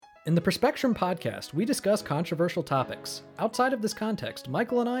In the Perspectrum podcast, we discuss controversial topics. Outside of this context,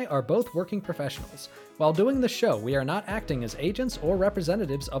 Michael and I are both working professionals. While doing this show, we are not acting as agents or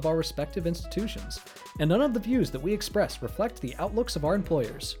representatives of our respective institutions, and none of the views that we express reflect the outlooks of our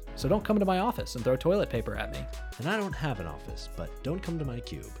employers. So don't come to my office and throw toilet paper at me. And I don't have an office, but don't come to my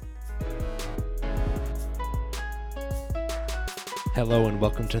cube. Hello and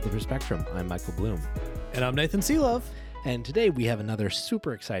welcome to the Perspectrum. I'm Michael Bloom. And I'm Nathan Seelove. And today we have another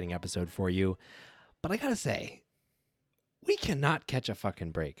super exciting episode for you. But I gotta say, we cannot catch a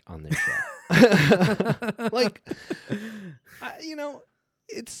fucking break on this show.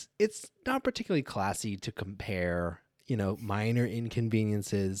 It's not particularly classy to compare, minor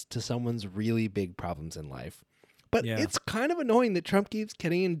inconveniences to someone's really big problems in life. But It's kind of annoying that Trump keeps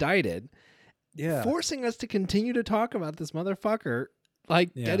getting indicted, forcing us to continue to talk about this motherfucker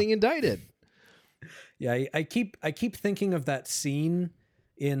getting indicted. Yeah, I keep thinking of that scene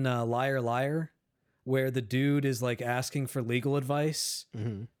in Liar Liar where the dude is like asking for legal advice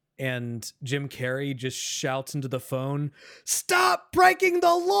and Jim Carrey just shouts into the phone, "Stop breaking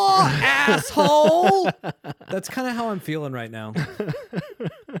the law, asshole!" That's kind of how I'm feeling right now.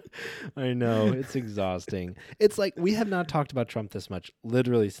 I know, it's exhausting. It's like we have not talked about Trump this much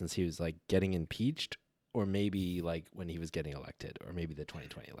literally since he was like getting impeached, or maybe like when he was getting elected, or maybe the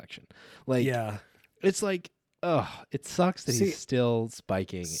 2020 election. It's like, it sucks that he's still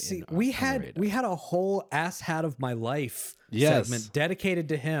spiking. We had a whole ass hat of my life segment dedicated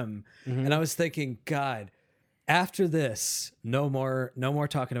to him, and I was thinking, God, after this, no more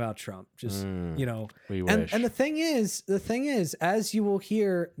talking about Trump. Just we wish. And the thing is, as you will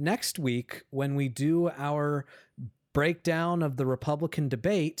hear next week when we do our breakdown of the Republican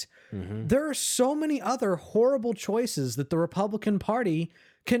debate, there are so many other horrible choices that the Republican Party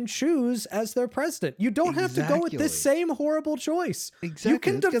can choose as their president. You don't have to go with this same horrible choice. Exactly. You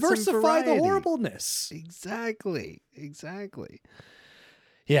can diversify the horribleness. Exactly.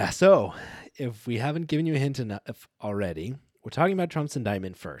 Yeah, so if we haven't given you a hint enough already, we're talking about Trump's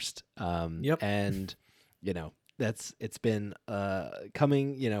indictment first. And it's been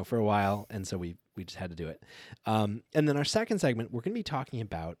coming, for a while, and so we just had to do it. And then our second segment, we're going to be talking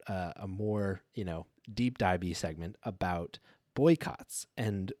about a more, deep dive-y segment about boycotts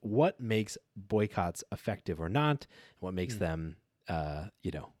and what makes boycotts effective or not, what makes them,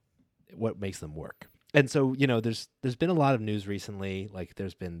 what makes them work. And so, there's been a lot of news recently. Like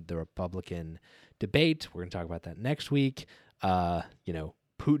there's been the Republican debate. We're going to talk about that next week.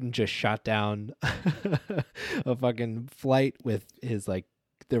 Putin just shot down a fucking flight with his the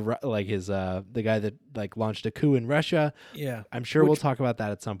guy that launched a coup in Russia. Yeah, I'm sure we'll talk about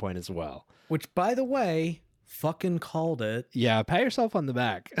that at some point as well. Which, by the way, fucking called it. Yeah, pat yourself on the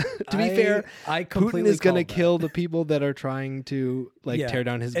back. To be fair, Putin is going to kill the people that are trying to tear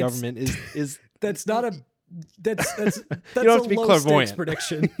down his government. Is that's not a that's you don't have to be clairvoyant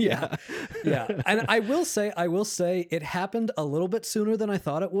prediction. Yeah. And I will say it happened a little bit sooner than I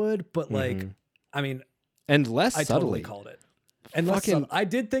thought it would, but and less I subtly. Totally called it. And less subtle. I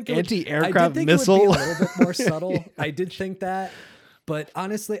did think it anti-aircraft would, missile. It would be a little bit more subtle. I did think that. But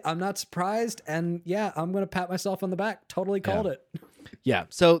honestly, I'm not surprised. And I'm going to pat myself on the back. Totally called it. Yeah.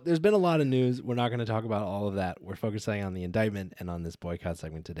 So there's been a lot of news. We're not going to talk about all of that. We're focusing on the indictment and on this boycott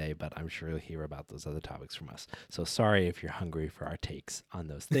segment today, but I'm sure you'll hear about those other topics from us. So sorry if you're hungry for our takes on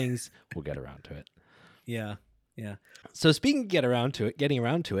those things. We'll get around to it. Yeah. So speaking of getting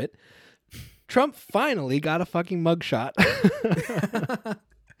around to it, Trump finally got a fucking mugshot.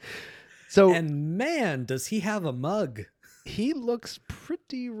 And man, does he have a mug. He looks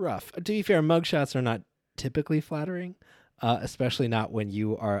pretty rough. To be fair, mugshots are not typically flattering, especially not when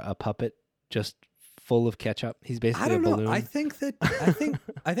you are a puppet just full of ketchup. He's basically a balloon. I think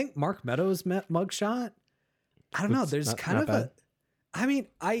Mark Meadows' mugshot. I don't know. There's kind of bad.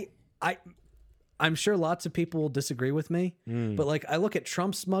 I'm sure lots of people will disagree with me, but I look at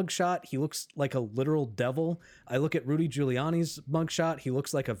Trump's mugshot, he looks like a literal devil. I look at Rudy Giuliani's mugshot, he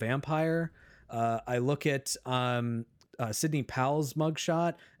looks like a vampire. I look at Sidney Powell's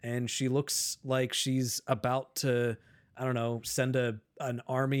mugshot, and she looks like she's about to, send an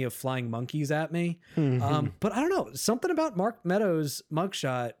army of flying monkeys at me. But I don't know, something about Mark Meadows'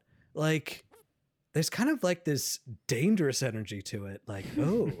 mugshot, there's kind of this dangerous energy to it.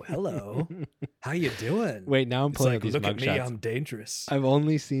 Oh, hello, how you doing? Wait, now I'm pulling these look mugshots. at me, I'm dangerous. I've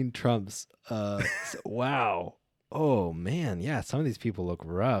only seen Trump's. Wow. Oh man, yeah. Some of these people look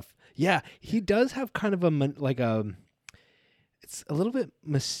rough. Yeah, he does have kind of it's a little bit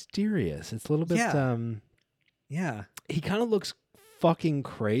mysterious. It's a little bit, he kind of looks fucking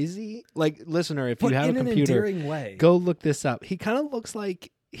crazy. Listener, if you have a computer, go look this up. He kind of looks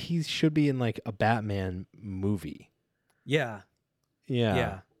like he should be in like a Batman movie. Yeah.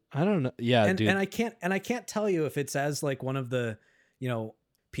 Yeah. I don't know. Yeah, and dude. and I can't tell you if it's as like one of the,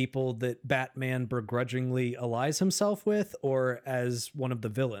 people that Batman begrudgingly allies himself with, or as one of the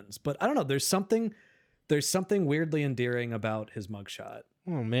villains. But I don't know. There's something weirdly endearing about his mugshot.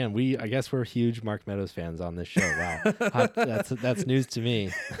 Oh man, I guess we're huge Mark Meadows fans on this show. Wow, that's news to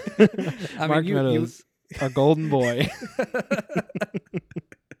me. Mark Meadows, our golden boy.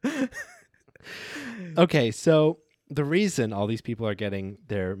 Okay, so the reason all these people are getting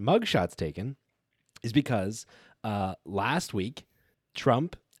their mugshots taken is because last week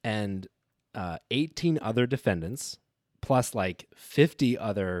Trump and 18 other defendants, plus like 50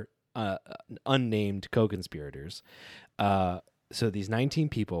 other unnamed co-conspirators. So these 19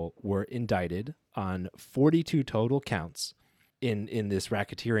 people were indicted on 42 total counts in this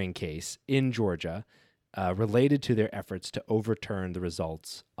racketeering case in Georgia, related to their efforts to overturn the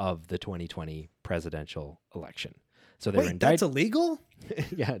results of the 2020 presidential election. So they were indicted. That's illegal?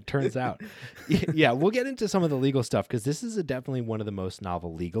 Yeah, it turns out. Yeah, we'll get into some of the legal stuff because this is definitely one of the most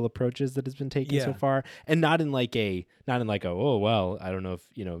novel legal approaches that has been taken so far, and not in like a oh well, I don't know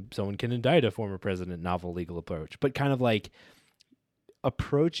if someone can indict a former president novel legal approach, but kind of like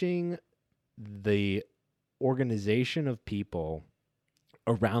approaching the organization of people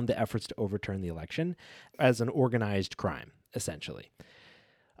around the efforts to overturn the election as an organized crime, essentially.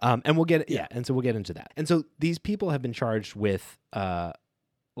 And we'll get and so we'll get into that. And so these people have been charged with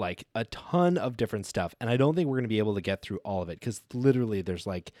like a ton of different stuff, and I don't think we're going to be able to get through all of it because literally there's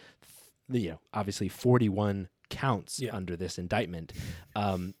like obviously 41 counts under this indictment,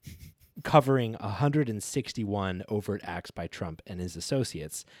 covering 161 overt acts by Trump and his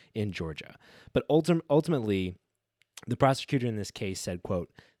associates in Georgia. But ultimately, the prosecutor in this case said,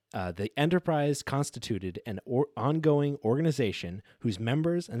 quote, the enterprise constituted an ongoing organization whose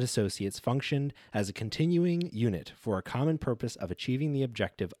members and associates functioned as a continuing unit for a common purpose of achieving the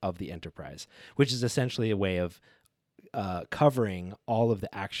objective of the enterprise, which is essentially a way of covering all of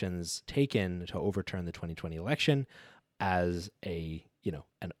the actions taken to overturn the 2020 election as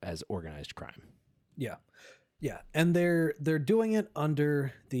as organized crime. Yeah. Yeah. And they're doing it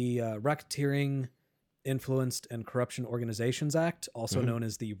under the racketeering, Influenced and Corruption Organizations Act, also known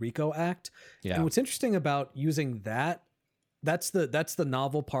as the RICO Act. Yeah. And what's interesting about using that's the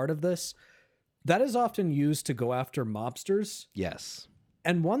novel part of this. That is often used to go after mobsters. Yes.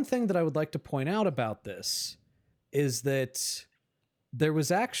 And one thing that I would like to point out about this is that there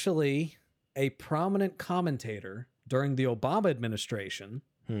was actually a prominent commentator during the Obama administration,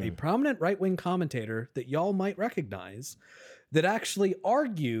 a prominent right-wing commentator that y'all might recognize, that actually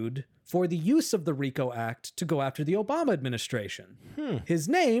argued for the use of the RICO Act to go after the Obama administration. His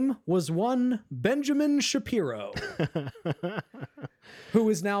name was one Benjamin Shapiro, who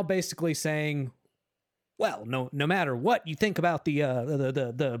is now basically saying, well, no matter what you think about the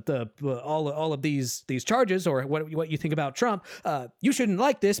all of these charges, or what you think about Trump, you shouldn't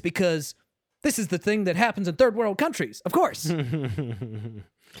like this because this is the thing that happens in third world countries. Of course.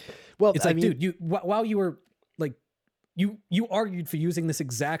 Well, it's like, dude, while you were like, you argued for using this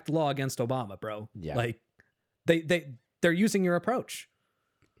exact law against Obama, bro. Yeah. Like they're using your approach.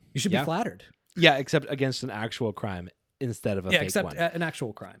 You should be flattered. Yeah, except against an actual crime instead of a fake one. An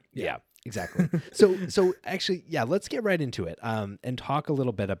actual crime. Yeah, exactly. So actually, let's get right into it. And talk a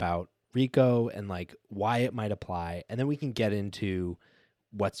little bit about RICO and like why it might apply, and then we can get into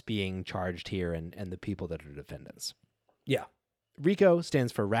what's being charged here and the people that are defendants. Yeah. RICO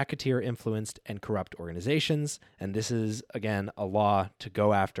stands for Racketeer Influenced and Corrupt Organizations, and this is, again, a law to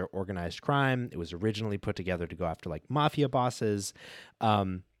go after organized crime. It was originally put together to go after, like, mafia bosses.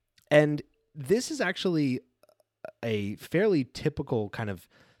 And this is actually a fairly typical kind of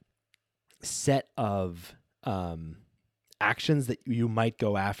set of actions that you might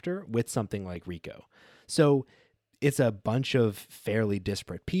go after with something like RICO. So it's a bunch of fairly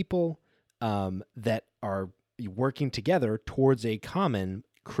disparate people that are working together towards a common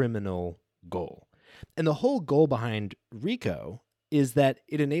criminal goal. And the whole goal behind RICO is that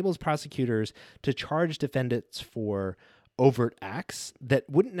it enables prosecutors to charge defendants for overt acts that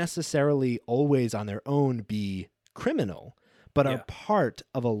wouldn't necessarily always on their own be criminal, but are part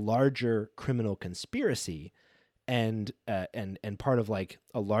of a larger criminal conspiracy and part of like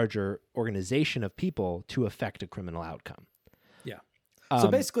a larger organization of people to affect a criminal outcome. Yeah. So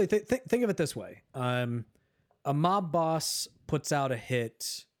basically, think of it this way. A mob boss puts out a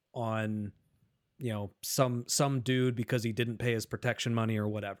hit on, some dude because he didn't pay his protection money or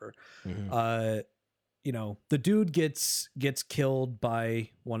whatever. The dude gets killed by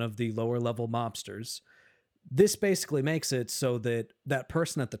one of the lower level mobsters. this basically makes it so that that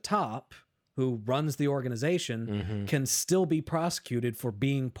person at the top who runs the organization can still be prosecuted for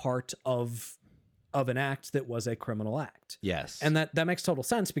being part of an act that was a criminal act. Yes. And that makes total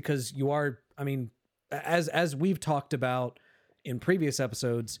sense, because you are, I mean, as we've talked about in previous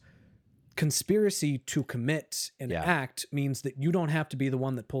episodes, conspiracy to commit an act means that you don't have to be the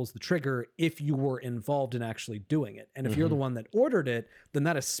one that pulls the trigger if you were involved in actually doing it. And if you're the one that ordered it, then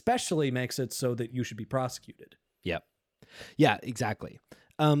that especially makes it so that you should be prosecuted. Yep. Yeah, exactly.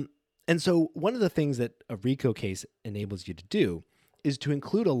 And so one of the things that a RICO case enables you to do is to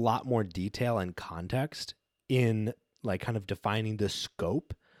include a lot more detail and context in like kind of defining the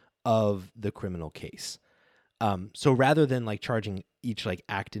scope of the criminal case. So rather than like charging each like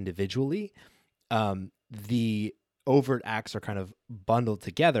act individually, the overt acts are kind of bundled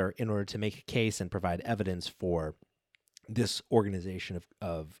together in order to make a case and provide evidence for this organization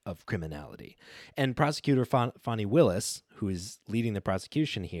of criminality. And prosecutor Fonnie Willis, who is leading the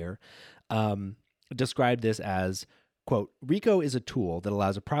prosecution here, described this as, quote, RICO is a tool that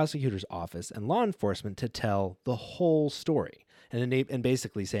allows a prosecutor's office and law enforcement to tell the whole story, and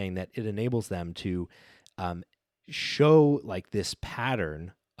basically saying that it enables them to show like this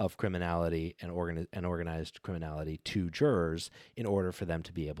pattern of criminality and organized criminality to jurors in order for them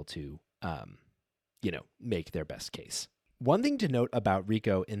to be able to, make their best case. One thing to note about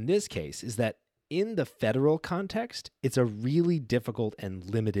RICO in this case is that in the federal context, it's a really difficult and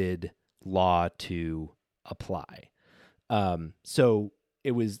limited law to apply. So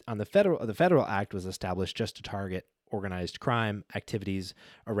it was on the Federal Act was established just to target organized crime activities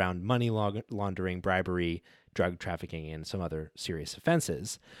around money laundering, bribery, drug trafficking, and some other serious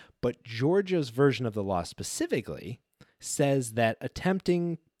offenses. But Georgia's version of the law specifically says that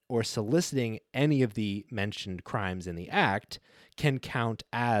attempting or soliciting any of the mentioned crimes in the act can count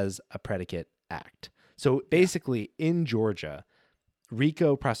as a predicate act. So basically in Georgia,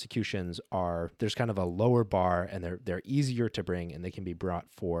 RICO prosecutions there's kind of a lower bar, and they're easier to bring, and they can be brought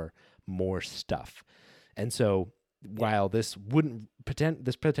for more stuff. And so while this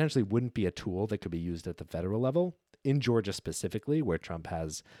potentially wouldn't be a tool that could be used at the federal level, in Georgia specifically, where Trump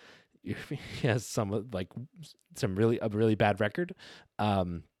has some really bad record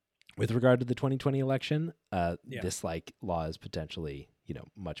with regard to the 2020 election, this like law is potentially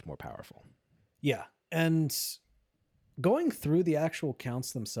much more powerful. Yeah, and going through the actual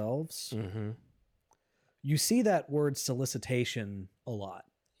counts themselves, you see that word solicitation a lot.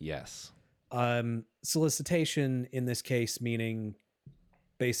 Yes. Solicitation in this case meaning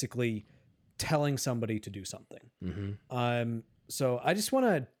basically telling somebody to do something. So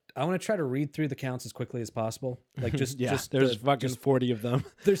I want to try to read through the counts as quickly as possible. Like just there's 40 of them.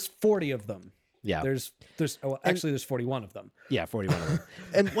 There's 40 of them. Yeah. There's 41 of them. Yeah, 41 of them.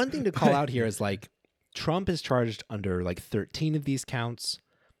 And one thing to call out here is like Trump is charged under like 13 of these counts.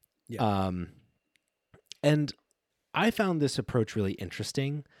 Yeah. And I found this approach really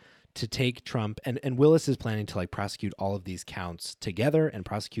interesting, to take Trump and Willis is planning to like prosecute all of these counts together and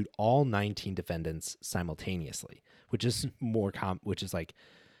prosecute all 19 defendants simultaneously, which is more common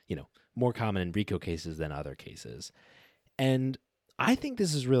in RICO cases than other cases. And I think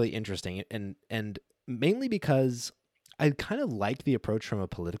this is really interesting, and mainly because I kind of like the approach from a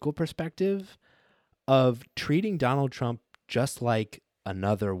political perspective of treating Donald Trump just like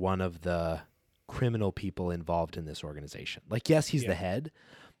another one of the criminal people involved in this organization. Like, yes, he's the head,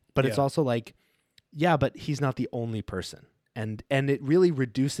 but it's also like, but he's not the only person. And it really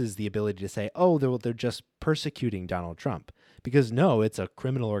reduces the ability to say, oh, they're just persecuting Donald Trump, because no, it's a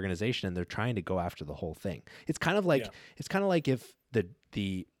criminal organization and they're trying to go after the whole thing. It's kind of like if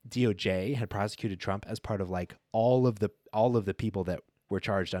the DOJ had prosecuted Trump as part of like all of the people that were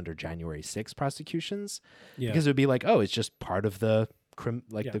charged under January 6th prosecutions, because it would be like, oh, it's just part of the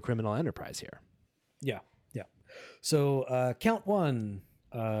the criminal enterprise here. Yeah. So count one,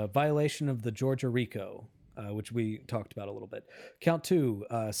 violation of the Georgia RICO, which we talked about a little bit. Count two,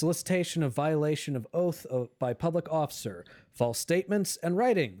 solicitation of violation of oath by public officer, false statements and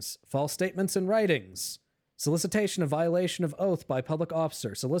writings, solicitation of violation of oath by public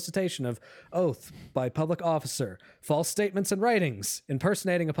officer, solicitation of oath by public officer, false statements and writings,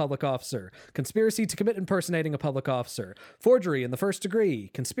 impersonating a public officer, conspiracy to commit impersonating a public officer, forgery in the first degree,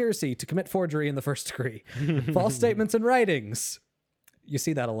 conspiracy to commit forgery in the first degree, false statements and writings. You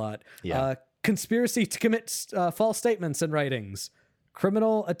see that a lot. Yeah. Conspiracy to commit false statements and writings,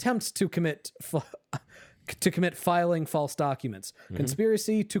 criminal attempts to commit to commit filing false documents,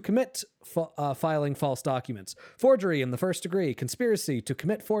 conspiracy to commit filing false documents, forgery in the first degree, conspiracy to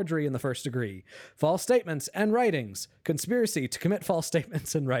commit forgery in the first degree, false statements and writings, conspiracy to commit false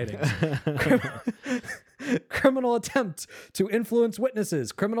statements and writings, criminal attempt to influence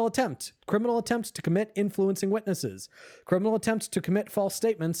witnesses, criminal attempt to commit influencing witnesses, criminal attempt to commit false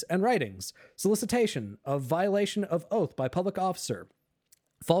statements and writings, solicitation of violation of oath by public officer,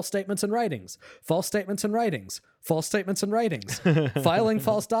 false statements and writings, false statements and writings, false statements and writings, filing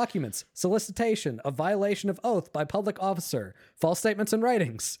false documents, solicitation of violation of oath by public officer, false statements and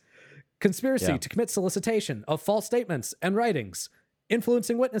writings, conspiracy to commit solicitation of false statements and writings,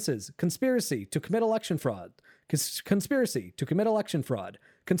 influencing witnesses, conspiracy to commit election fraud, conspiracy to commit election fraud,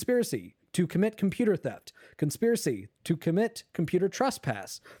 conspiracy to commit computer theft, conspiracy to commit computer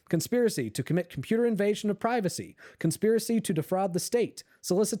trespass, conspiracy to commit computer invasion of privacy, conspiracy to defraud the state,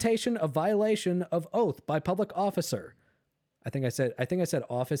 solicitation of violation of oath by public officer. I think I said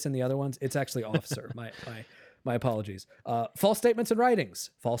office in the other ones. It's actually officer. My apologies. False statements and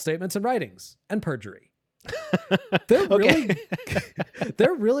writings, and perjury.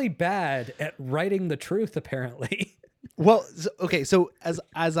 They're really bad at writing the truth, apparently. Well, okay, so as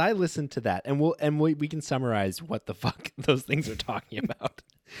I listen to that, and we can summarize what the fuck those things are talking about.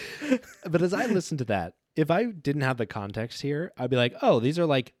 But as I listen to that, if I didn't have the context here, I'd be like, oh, these are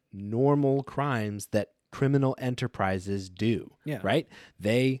like normal crimes that criminal enterprises do, right?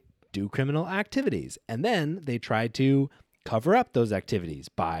 They do criminal activities, and then they try to cover up those activities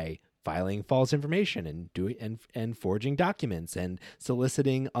by filing false information and forging documents and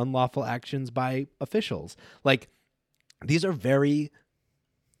soliciting unlawful actions by officials. Like, these are very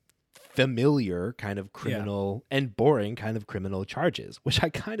familiar kind of criminal and boring kind of criminal charges, which I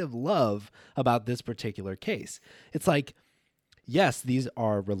kind of love about this particular case. It's like, yes, these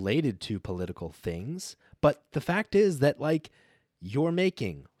are related to political things, but the fact is that, like, you're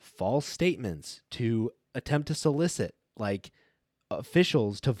making false statements to attempt to solicit, like,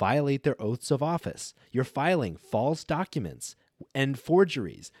 officials to violate their oaths of office. You're filing false documents and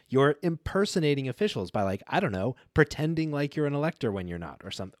forgeries. You're impersonating officials by, like, I don't know, pretending like you're an elector when you're not,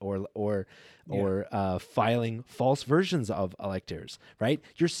 or some, or filing false versions of electors, right?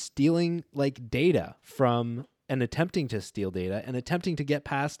 You're stealing, like, data from and attempting to steal data and attempting to get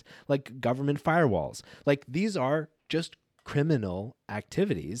past, like, government firewalls. Like, these are just criminal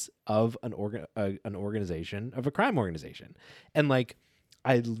activities of an organization, of a crime organization. And, like,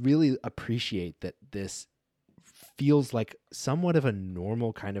 I really appreciate that this feels like somewhat of a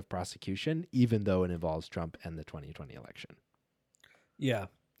normal kind of prosecution, even though it involves Trump and the 2020 election. Yeah.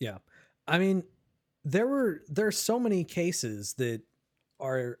 I mean, there's so many cases that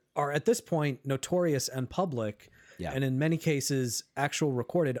are at this point notorious and public, and in many cases actual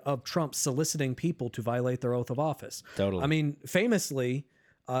recorded, of Trump soliciting people to violate their oath of office. Totally. I mean, famously,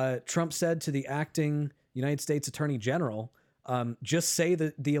 Trump said to the acting United States Attorney General, just say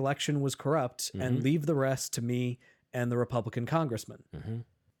that the election was corrupt and leave the rest to me and the Republican congressman.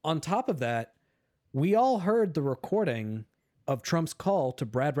 On top of that, we all heard the recording of Trump's call to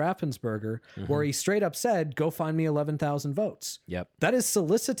Brad Raffensperger, where he straight up said, go find me 11,000 votes. That is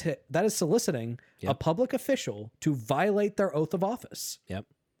soliciting a public official to violate their oath of office.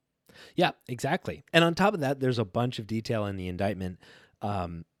 Yeah, exactly. And on top of that, there's a bunch of detail in the indictment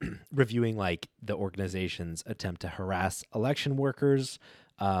reviewing, like, the organization's attempt to harass election workers,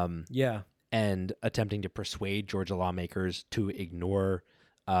 and attempting to persuade Georgia lawmakers to ignore,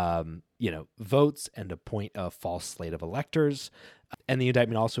 votes and appoint a false slate of electors. And the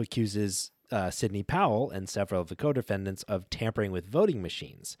indictment also accuses Sidney Powell and several of the co-defendants of tampering with voting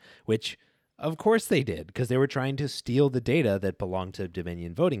machines, which, of course they did, because they were trying to steal the data that belonged to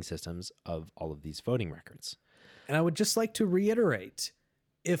Dominion voting systems of all of these voting records. And I would just like to reiterate,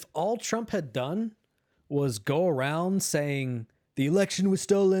 if all Trump had done was go around saying the election was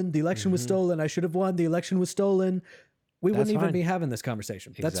stolen, I should have won, the election was stolen, we wouldn't even be having this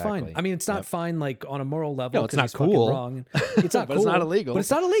conversation. That's fine. I mean, it's not fine, like, on a moral level. No, it's not cool. Wrong. It's not but cool. It's not illegal. But it's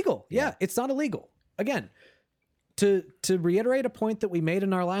not illegal. Yeah, it's not illegal. Again, to reiterate a point that we made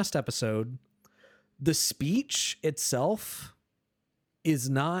in our last episode, the speech itself is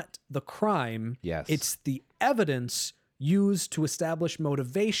not the crime. Yes. It's the evidence used to establish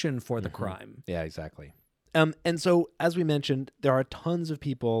motivation for the crime. Yeah, exactly. And so, as we mentioned, there are tons of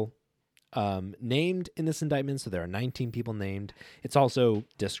people named in this indictment. So there are 19 people named. It's also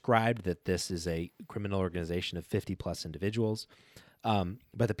described that this is a criminal organization of 50 plus individuals.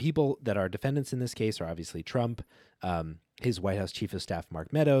 But the people that are defendants in this case are obviously Trump, his White House Chief of Staff,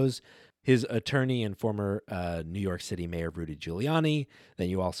 Mark Meadows, his attorney and former New York City Mayor, Rudy Giuliani. Then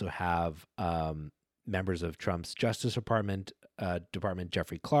you also have members of Trump's Justice Department,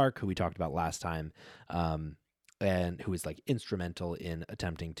 Jeffrey Clark, who we talked about last time, and who was like instrumental in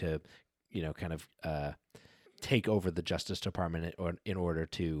attempting to, kind of take over the Justice Department in order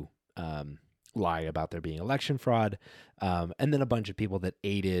to lie about there being election fraud, and then a bunch of people that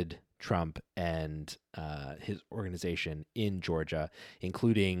aided Trump and his organization in Georgia,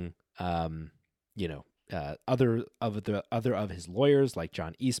 including other of his lawyers like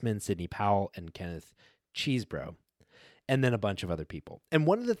John Eastman, Sidney Powell, and Kenneth Chesebro, and then a bunch of other people. And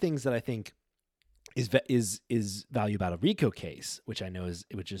one of the things that I think is value about a RICO case, which I know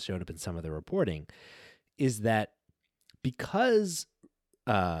which just showed up in some of the reporting, is that because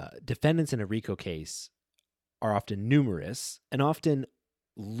defendants in a RICO case are often numerous and often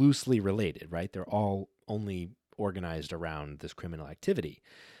loosely related, right? They're all only organized around this criminal activity.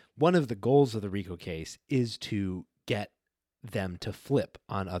 One of the goals of the RICO case is to get them to flip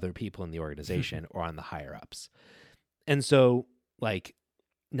on other people in the organization or on the higher ups. And so, like,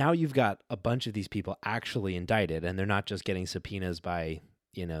 now you've got a bunch of these people actually indicted, and they're not just getting subpoenas by,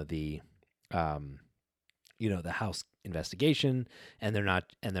 the House investigation, and they're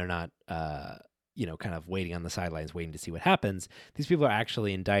not kind of waiting on the sidelines, waiting to see what happens. These people are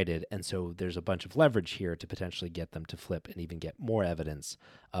actually indicted, and so there's a bunch of leverage here to potentially get them to flip and even get more evidence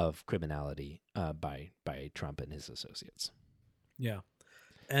of criminality by Trump and his associates. Yeah.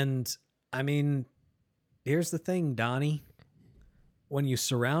 And I mean, here's the thing, Donnie. When you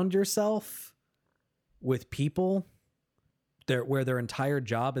surround yourself with people where their entire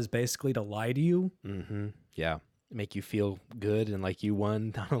job is basically to lie to you. Mm-hmm. Yeah. Make you feel good and like you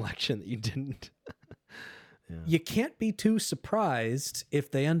won an election that you didn't. Yeah. You can't be too surprised if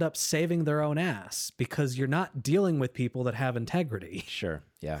they end up saving their own ass, because you're not dealing with people that have integrity. Sure.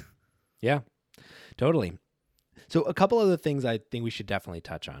 Yeah. Yeah. Totally. So a couple other things I think we should definitely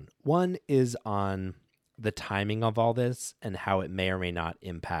touch on. One is on the timing of all this and how it may or may not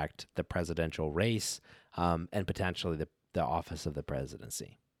impact the presidential race, and potentially the office of the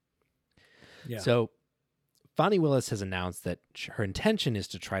presidency. Yeah. So Fani Willis has announced that her intention is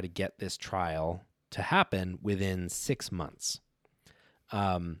to try to get this trial to happen within 6 months.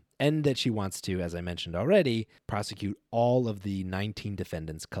 And that she wants to, as I mentioned already, prosecute all of the 19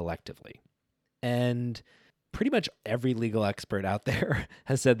 defendants collectively. And pretty much every legal expert out there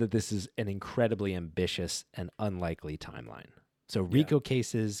has said that this is an incredibly ambitious and unlikely timeline. So RICO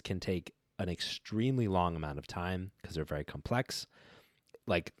cases can take an extremely long amount of time because they're very complex.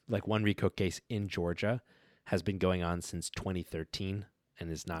 Like one RICO case in Georgia has been going on since 2013 and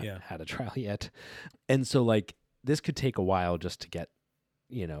has not had a trial yet. And so like this could take a while just to get,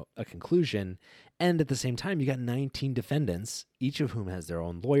 a conclusion. And at the same time, you got 19 defendants, each of whom has their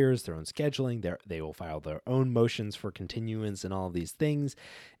own lawyers, their own scheduling. They will file their own motions for continuance and all of these things.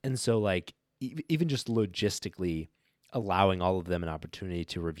 And so like even just logistically allowing all of them an opportunity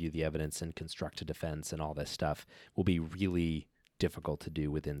to review the evidence and construct a defense and all this stuff will be really difficult to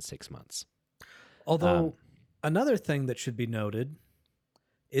do within 6 months. Although another thing that should be noted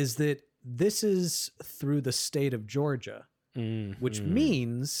is that this is through the state of Georgia, which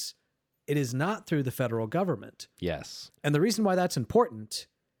means it is not through the federal government. Yes. And the reason why that's important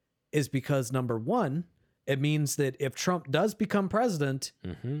is because, number one, it means that if Trump does become president,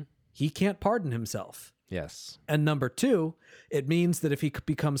 he can't pardon himself. Yes. And number two, it means that if he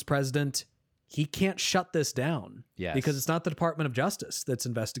becomes president, he can't shut this down. Yes. Because it's not the Department of Justice that's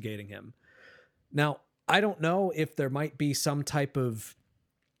investigating him. Now, I don't know if there might be some type of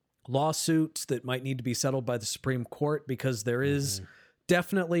lawsuit that might need to be settled by the Supreme Court, because there is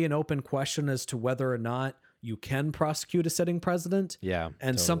definitely an open question as to whether or not you can prosecute a sitting president. Yeah. And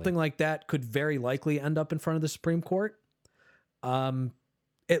totally. something like that could very likely end up in front of the Supreme Court.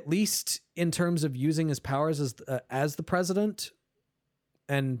 At least in terms of using his powers as the president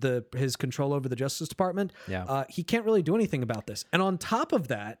and his control over the Justice Department. Yeah. He can't really do anything about this. And on top of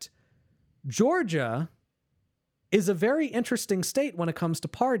that, Georgia is a very interesting state when it comes to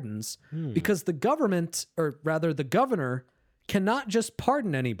pardons, because the government, or rather the governor, cannot just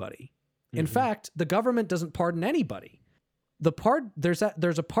pardon anybody. In fact, the government doesn't pardon anybody. There's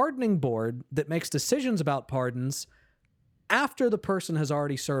a pardoning board that makes decisions about pardons after the person has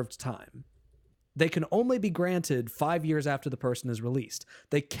already served time. They can only be granted 5 years after the person is released.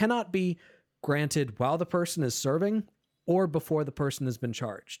 They cannot be granted while the person is serving or before the person has been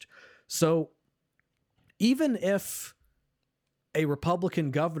charged. So even if a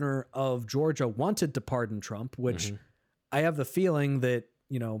Republican governor of Georgia wanted to pardon Trump, which I have the feeling that,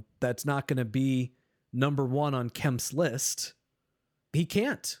 that's not going to be number one on Kemp's list, he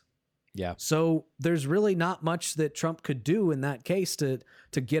can't. Yeah. So there's really not much that Trump could do in that case to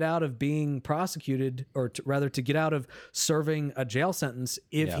get out of being prosecuted, or rather to get out of serving a jail sentence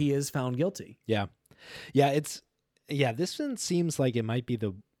if he is found guilty. Yeah. Yeah. This one seems like it might be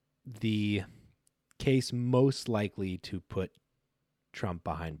the case most likely to put Trump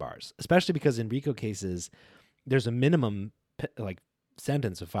behind bars, especially because in RICO cases, there's a minimum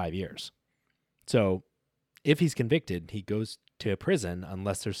sentence of 5 years. So if he's convicted, he goes to prison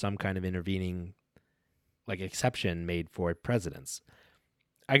unless there's some kind of intervening exception made for presidents.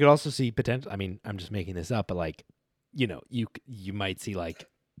 I could also see potential. I mean, I'm just making this up, but you might see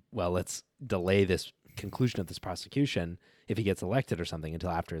let's delay this conclusion of this prosecution if he gets elected or something until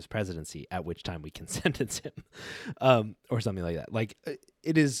after his presidency, at which time we can sentence him, or something like that.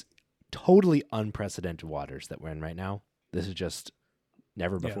 It is totally unprecedented waters that we're in right now. This is just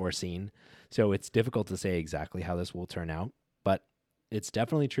never before seen. So it's difficult to say exactly how this will turn out, but it's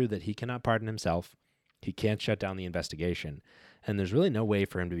definitely true that he cannot pardon himself. He can't shut down the investigation, and there's really no way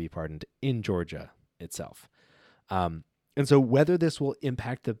for him to be pardoned in Georgia itself. And so whether this will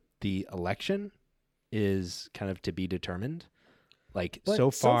impact the election is kind of to be determined. But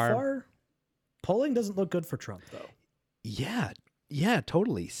so far, polling doesn't look good for Trump, though. Yeah,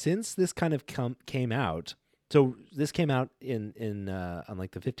 totally. Since this kind of came out, so this came out on the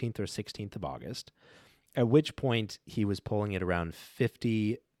 15th or 16th of August, at which point he was polling at around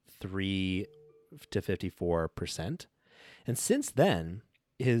 53 to 54%. And since then,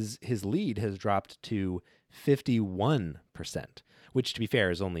 his lead has dropped to 51%, which, to be fair,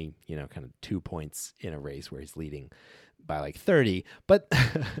 is only, kind of 2 points in a race where he's leading by 30. But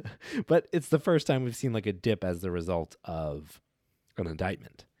but it's the first time we've seen a dip as the result of an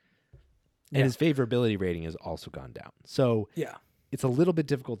indictment. And his favorability rating has also gone down. So it's a little bit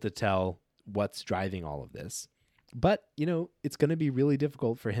difficult to tell what's driving all of this. But, it's going to be really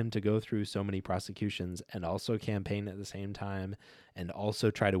difficult for him to go through so many prosecutions and also campaign at the same time and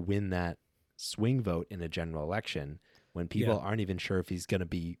also try to win that swing vote in a general election when people aren't even sure if he's going to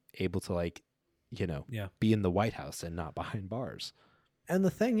be able to be in the White House and not behind bars. And the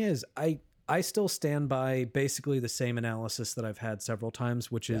thing is, I still stand by basically the same analysis that I've had several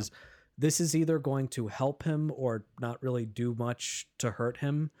times, which is this is either going to help him or not really do much to hurt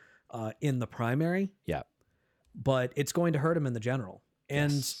him in the primary. Yeah. But it's going to hurt him in the general.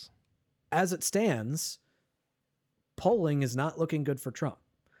 And as it stands, polling is not looking good for Trump.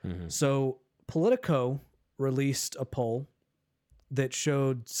 Mm-hmm. So Politico released a poll that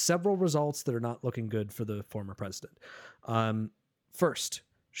showed several results that are not looking good for the former president. First,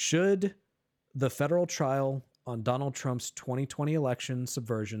 should the federal trial on Donald Trump's 2020 election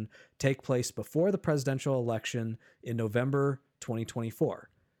subversion take place before the presidential election in November 2024?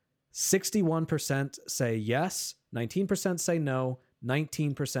 61% say yes, 19% say no,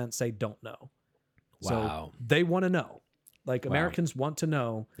 19% say don't know. Wow. So they want to know. Americans want to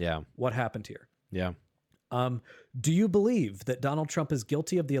know what happened here. Yeah. Do you believe that Donald Trump is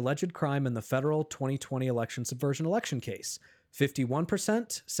guilty of the alleged crime in the federal 2020 election subversion election case?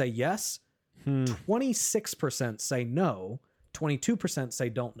 51% say yes, 26% say no, 22% say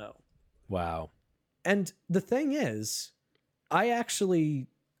don't know. Wow. And the thing is, I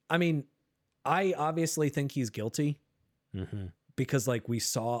obviously think he's guilty because we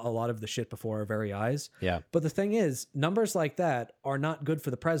saw a lot of the shit before our very eyes. Yeah. But the thing is, numbers like that are not good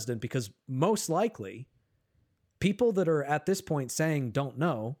for the president because most likely people that are at this point saying don't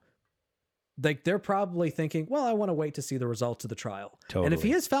know, they're probably thinking, well, I want to wait to see the results of the trial. Totally. And if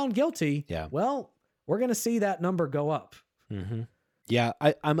he is found guilty, well, we're going to see that number go up. Mm-hmm. Yeah.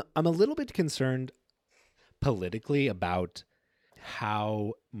 I'm a little bit concerned politically about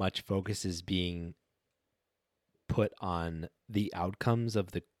how much focus is being put on the outcomes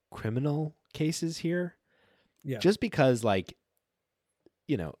of the criminal cases here. Yeah. Just because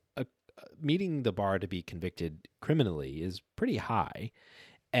meeting the bar to be convicted criminally is pretty high.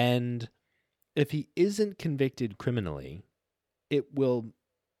 And if he isn't convicted criminally, it will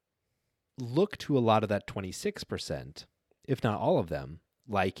look to a lot of that 26%, if not all of them,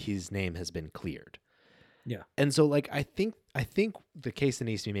 like his name has been cleared. Yeah. And so I think the case that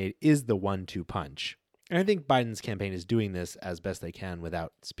needs to be made is the 1-2 punch. And I think Biden's campaign is doing this as best they can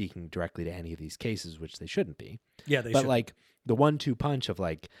without speaking directly to any of these cases, which they shouldn't be. Yeah, they should. But the 1-2 punch of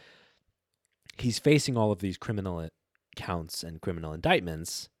he's facing all of these criminal counts and criminal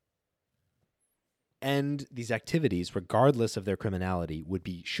indictments, and these activities, regardless of their criminality,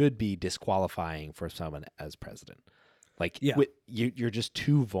 should be disqualifying for someone as president. You're just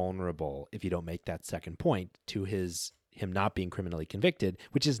too vulnerable if you don't make that second point to him not being criminally convicted,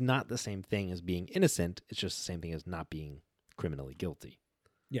 which is not the same thing as being innocent. It's just the same thing as not being criminally guilty.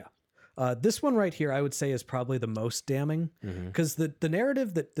 Yeah. This one right here, I would say, is probably the most damning because the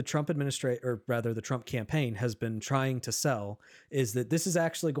narrative that the Trump the Trump campaign has been trying to sell is that this is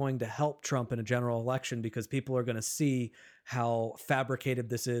actually going to help Trump in a general election because people are going to see how fabricated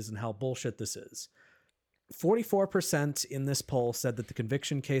this is and how bullshit this is. 44% in this poll said that the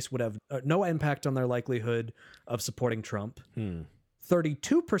conviction case would have no impact on their likelihood of supporting Trump.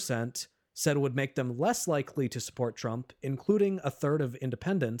 32% said it would make them less likely to support Trump, including a third of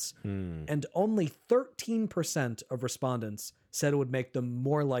independents, and only 13% of respondents said it would make them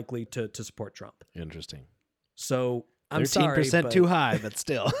more likely to support Trump. Interesting. So I'm sorry, 13% too high, but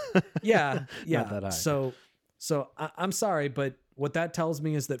still. yeah. Not that high. So I'm sorry, but what that tells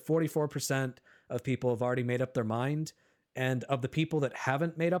me is that 44% of people have already made up their mind, and of the people that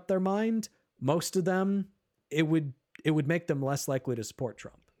haven't made up their mind, most of them, it would make them less likely to support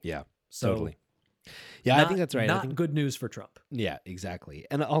Trump. Yeah. So totally. Yeah, I think that's right. Not good news for Trump. Yeah, exactly.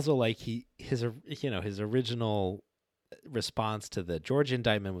 And also, like his original response to the Georgia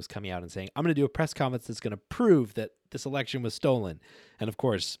indictment was coming out and saying, "I'm going to do a press conference that's going to prove that this election was stolen." And of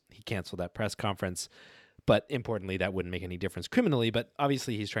course, he canceled that press conference. But importantly, that wouldn't make any difference criminally. But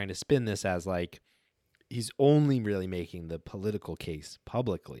obviously, he's trying to spin this as like he's only really making the political case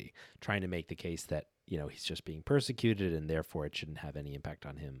publicly, trying to make the case that he's just being persecuted and therefore it shouldn't have any impact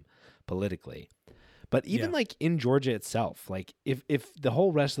on him politically. But even like in Georgia itself, like if the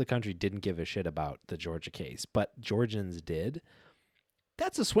whole rest of the country didn't give a shit about the Georgia case, but Georgians did,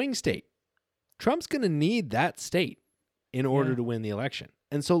 that's a swing state. Trump's going to need that state in order to win the election.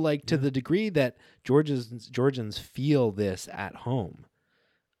 And so like to the degree that Georgians feel this at home,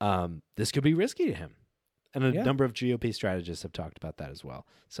 this could be risky to him. And a number of GOP strategists have talked about that as well.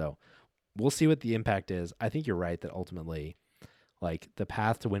 So we'll see what the impact is. I think you're right that ultimately, like, the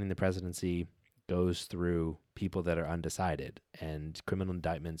path to winning the presidency goes through people that are undecided, and criminal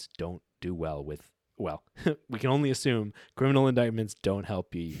indictments don't do well with, we can only assume criminal indictments don't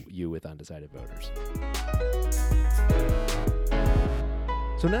help you with undecided voters.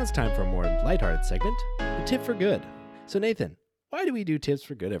 So now it's time for a more lighthearted segment, the Tip for Good. So Nathan, why do we do Tips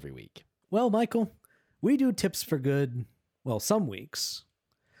for Good every week? Well, Michael, we do Tips for Good, some weeks,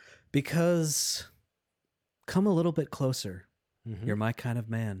 because come a little bit closer. You're my kind of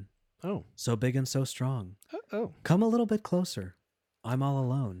man. Oh. So big and so strong. Oh. Come a little bit closer. I'm all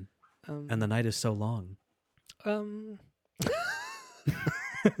alone. And the night is so long.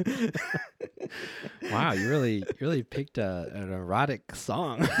 Wow, you really picked an erotic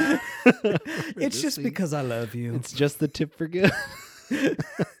song. It's just because I love you. It's just the Tip for Good.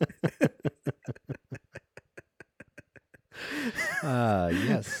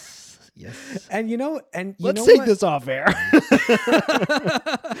 Yes. And let's take this off air.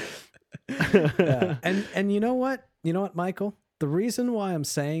 And you know what? You know what, Michael? The reason why I'm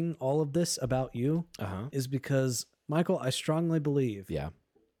saying all of this about you is because, Michael, I strongly believe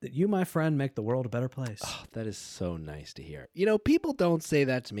that you, my friend, make the world a better place. Oh, that is so nice to hear. People don't say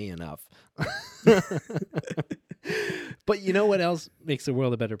that to me enough. But you know what else makes the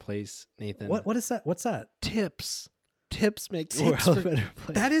world a better place, Nathan? What is that? What's that? Tips. Tips make the world a better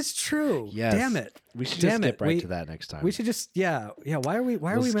place. That is true. Yes. Damn it. We should just skip right to that next time. We should just Why are we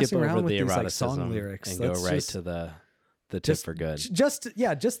messing around with these like song lyrics? And go right to the tip for good. Just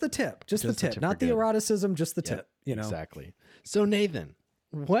the tip. Just the tip. Not the eroticism, just the tip. Exactly. So Nathan,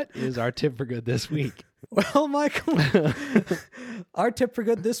 what is our tip for good this week? Well, Michael, our tip for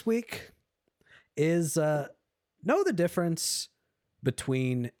good this week is know the difference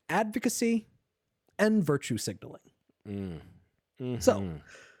between advocacy and virtue signaling. So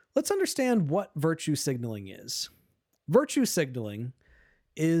let's understand what virtue signaling is. Virtue signaling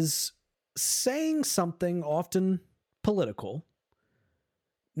is saying something often political,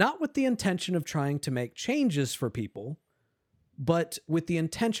 not with the intention of trying to make changes for people, but with the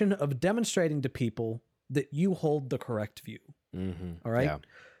intention of demonstrating to people that you hold the correct view. All right. Yeah.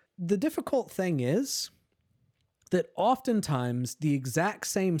 The difficult thing is that oftentimes the exact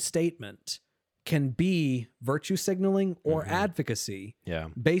same statement can be virtue signaling or advocacy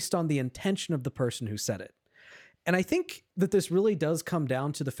based on the intention of the person who said it. And I think that this really does come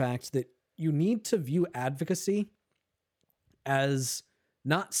down to the fact that you need to view advocacy as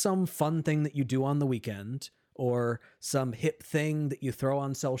not some fun thing that you do on the weekend or some hip thing that you throw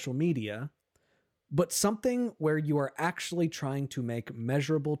on social media, but something where you are actually trying to make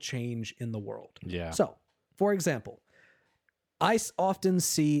measurable change in the world. Yeah. So, for example, I often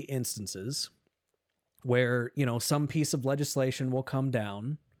see instances where, some piece of legislation will come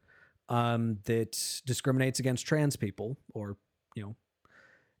down that discriminates against trans people or,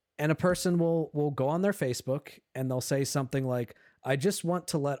 and a person will go on their Facebook and they'll say something like, I just want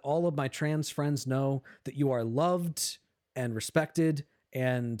to let all of my trans friends know that you are loved and respected,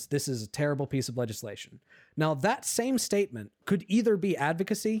 and this is a terrible piece of legislation. Now, that same statement could either be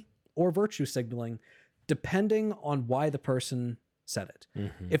advocacy or virtue signaling, depending on why the person said it.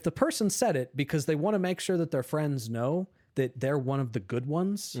 Mm-hmm. If the person said it because they want to make sure that their friends know that they're one of the good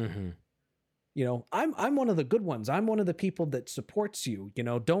ones, mm-hmm. You know, I'm one of the good ones. I'm one of the people that supports you. You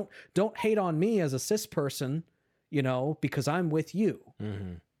know, don't hate on me as a cis person, you know, because I'm with you.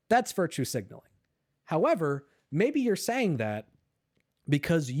 Mm-hmm. That's virtue signaling. However, maybe you're saying that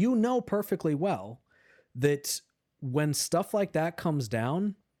because you know perfectly well that when stuff like that comes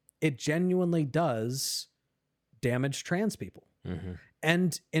down, it genuinely does damage trans people. Mm-hmm.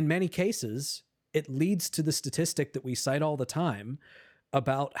 And in many cases, it leads to the statistic that we cite all the time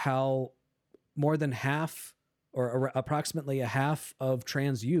about how more than half or approximately a half of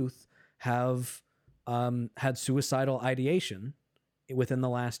trans youth have had suicidal ideation within the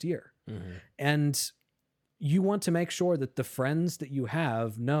last year. Mm-hmm. And you want to make sure that the friends that you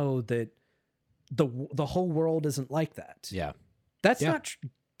have know that the whole world isn't like that. Yeah.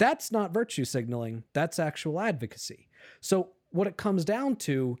 That's not virtue signaling. That's actual advocacy. So what it comes down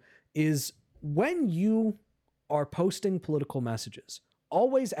to is when you are posting political messages,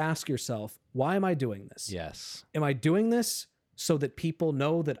 always ask yourself, why am I doing this? Yes. Am I doing this so that people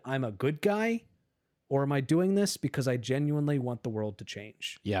know that I'm a good guy? Or am I doing this because I genuinely want the world to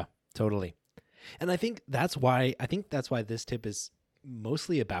change? Yeah, totally. And I think that's why this tip is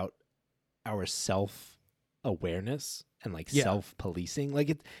mostly about our self-awareness and like self-policing. Like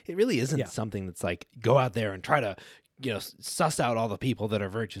it really isn't something that's like go out there and try to, you know, suss out all the people that are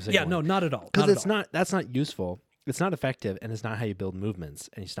virtue signaling. Yeah, no, not at all. Because that's not useful. It's not effective, and it's not how you build movements,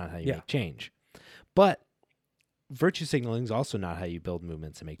 and it's not how you make change. But virtue signaling is also not how you build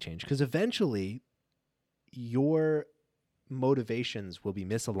movements and make change, because eventually your motivations will be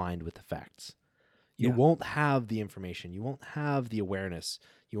misaligned with the facts. You won't have the information. You won't have the awareness.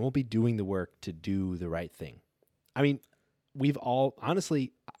 You won't be doing the work to do the right thing. I mean, we've all,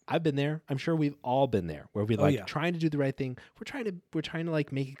 honestly, I've been there. I'm sure we've all been there where we're trying to do the right thing. We're trying to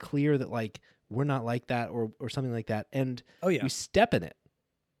like make it clear that like we're not like that or something like that. And we step in it.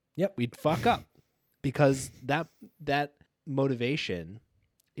 Yep. We'd fuck up because that motivation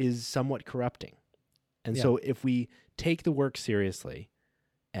is somewhat corrupting. And so if we take the work seriously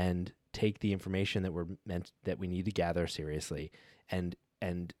and take the information that we need to gather seriously and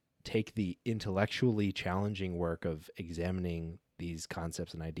take the intellectually challenging work of examining these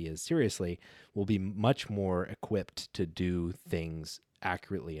concepts and ideas seriously, we'll be much more equipped to do things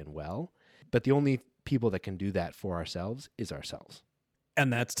accurately and well. But the only people that can do that for ourselves is ourselves.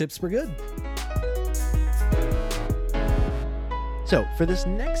 And that's Tips for Good. So for this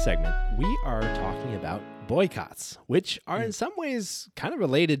next segment, we are talking about boycotts, which are in some ways kind of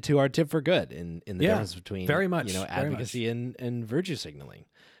related to our tip for good in the difference between very much, advocacy and virtue signaling.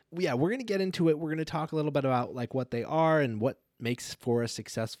 Yeah, we're going to get into it. We're going to talk a little bit about like what they are and what makes for a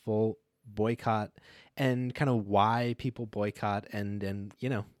successful boycott and kind of why people boycott and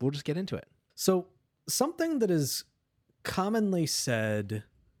we'll just get into it. So something that is commonly said,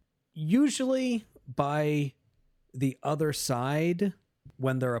 usually by the other side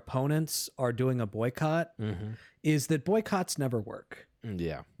when their opponents are doing a boycott, is that boycotts never work.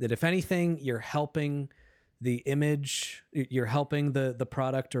 Yeah. That if anything, you're helping the image, you're helping the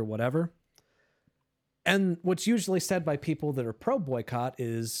product or whatever. And what's usually said by people that are pro boycott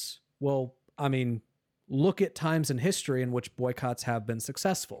is, well, I mean, look at times in history in which boycotts have been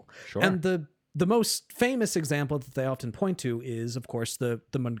successful. Sure. And the most famous example that they often point to is, of course, the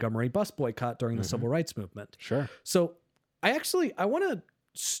Montgomery bus boycott during the Civil Rights Movement. Sure. So I want to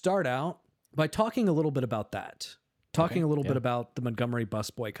start out by talking a little bit about that. Talking a little bit about the Montgomery bus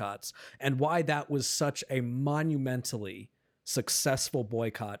boycotts and why that was such a monumentally successful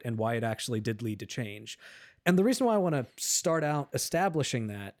boycott and why it actually did lead to change. And the reason why I want to start out establishing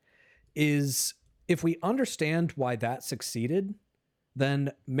that is if we understand why that succeeded,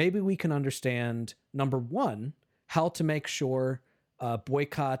 then maybe we can understand, number one, how to make sure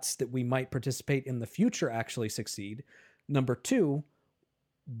boycotts that we might participate in the future actually succeed. Number two,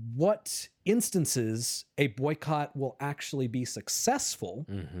 what instances a boycott will actually be successful.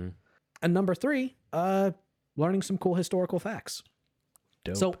 And number three, learning some cool historical facts.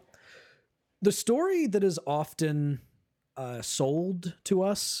 Dope. So the story that is often sold to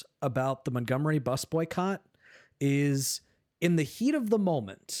us about the Montgomery bus boycott is in the heat of the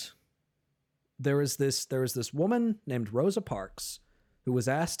moment. There was this woman named Rosa Parks who was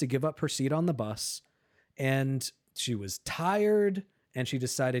asked to give up her seat on the bus, and she was tired and she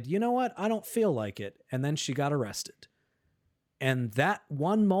decided, you know what? I don't feel like it. And then she got arrested. And that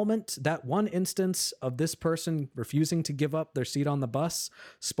one moment, that one instance of this person refusing to give up their seat on the bus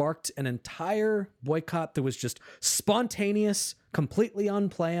sparked an entire boycott that was just spontaneous, completely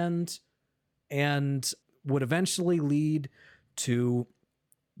unplanned, and would eventually lead to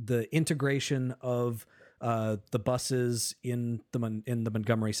the integration of the buses in the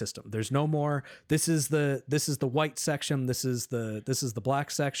Montgomery system. There's no more. This is the white section. This is the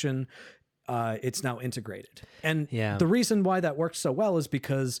black section. It's now integrated. And the reason why that works so well is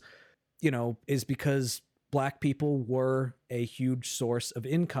because black people were a huge source of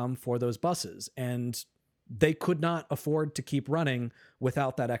income for those buses, and they could not afford to keep running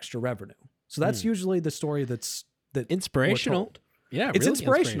without that extra revenue. So that's usually the story that's inspirational. Yeah, it's really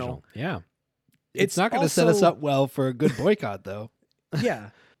inspirational. Yeah. It's not going to set us up well for a good boycott, though.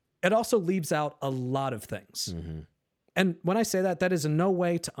 Yeah. It also leaves out a lot of things. Mm-hmm. And when I say that is in no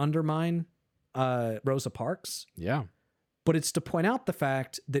way to undermine Rosa Parks. Yeah. But it's to point out the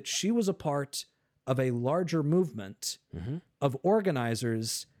fact that she was a part of a larger movement of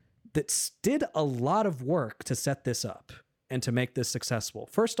organizers that did a lot of work to set this up and to make this successful.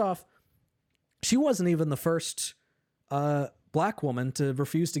 First off, she wasn't even the first black woman to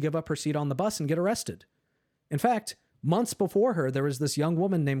refuse to give up her seat on the bus and get arrested. In fact, months before her, there was this young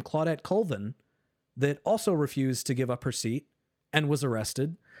woman named Claudette Colvin that also refused to give up her seat and was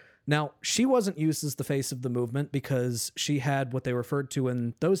arrested. Now, she wasn't used as the face of the movement because she had what they referred to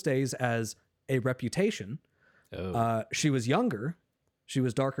in those days as a reputation. Oh. She was younger. She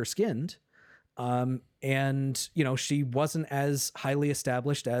was darker skinned. And, she wasn't as highly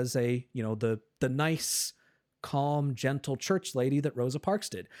established as the nice, calm, gentle church lady that Rosa Parks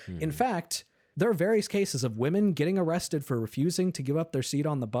did. In fact, there are various cases of women getting arrested for refusing to give up their seat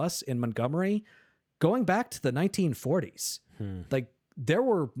on the bus in Montgomery going back to the 1940s. Like, there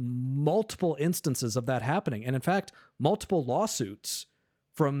were multiple instances of that happening. And in fact, multiple lawsuits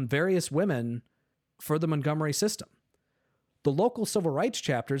from various women for the Montgomery system. The local civil rights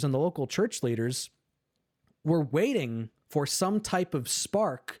chapters and the local church leaders were waiting for some type of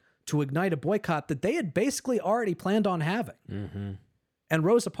spark to ignite a boycott that they had basically already planned on having. Mm-hmm. And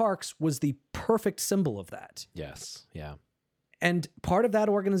Rosa Parks was the perfect symbol of that. Yes. Yeah. And part of that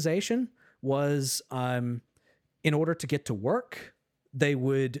organization was, in order to get to work, they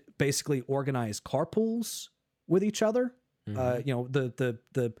would basically organize carpools with each other. Mm-hmm.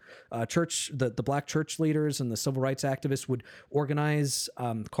 The church, the black church leaders and the civil rights activists would organize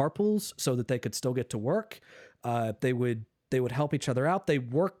carpools so that they could still get to work. They would help each other out. They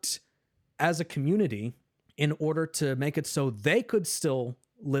worked as a community in order to make it so they could still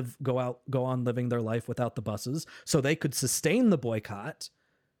go on living their life without the buses, so they could sustain the boycott,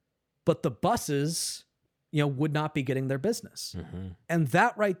 but the buses, would not be getting their business. Mm-hmm. And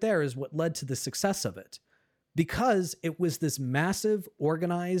that right there is what led to the success of it, because it was this massive,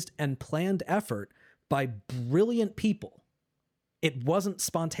 organized, and planned effort by brilliant people. It wasn't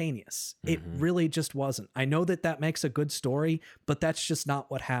spontaneous. Mm-hmm. It really just wasn't. I know that makes a good story, but that's just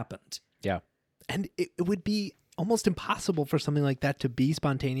not what happened. Yeah. And it would be almost impossible for something like that to be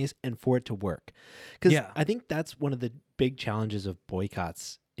spontaneous and for it to work. Because I think that's one of the big challenges of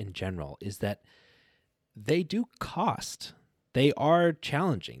boycotts in general, is that they do cost. They are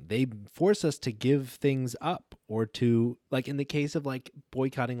challenging. They force us to give things up, or to, like in the case of like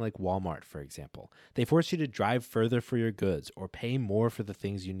boycotting like Walmart, for example, they force you to drive further for your goods or pay more for the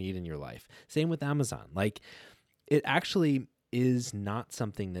things you need in your life. Same with Amazon. Like, it actually is not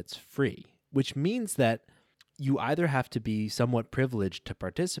something that's free, which means that you either have to be somewhat privileged to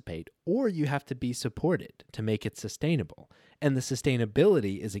participate, or you have to be supported to make it sustainable. And the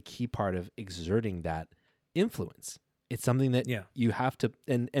sustainability is a key part of exerting that influence. It's something that you have to,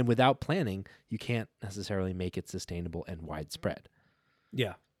 and without planning, you can't necessarily make it sustainable and widespread.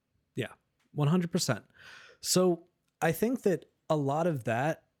 Yeah. 100%. So I think that a lot of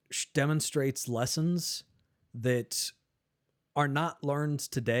that demonstrates lessons that are not learned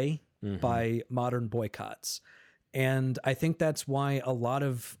today by modern boycotts. And I think that's why a lot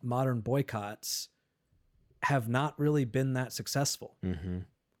of modern boycotts have not really been that successful. Mm-hmm.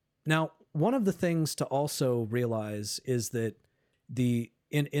 Now, one of the things to also realize is that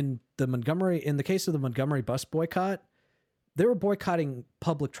in the case of the Montgomery bus boycott, they were boycotting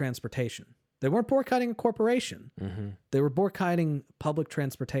public transportation. They weren't boycotting a corporation. Mm-hmm. They were boycotting public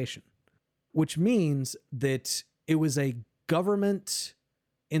transportation, which means that it was a government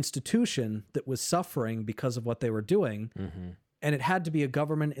institution that was suffering because of what they were doing. Mm-hmm. And it had to be a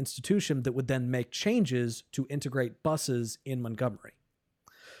government institution that would then make changes to integrate buses in Montgomery.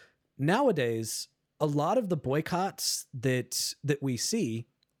 Nowadays, a lot of the boycotts that we see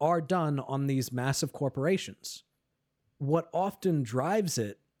are done on these massive corporations. what often drives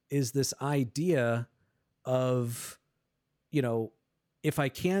it is this idea of, you know, if I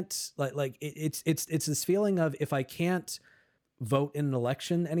can't it's this feeling of, if I can't vote in an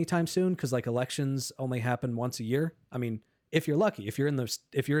election anytime soon, because like elections only happen once a year. I mean, if you're lucky, if you're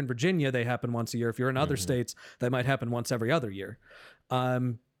in Virginia, they happen once a year. If you're in other states, they might happen once every other year.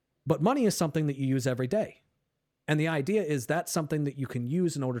 But money is something that you use every day. And the idea is that's something that you can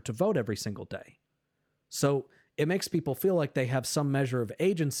use in order to vote every single day. So it makes people feel like they have some measure of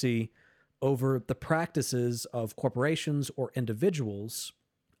agency over the practices of corporations or individuals.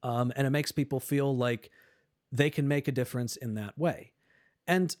 And it makes people feel like they can make a difference in that way.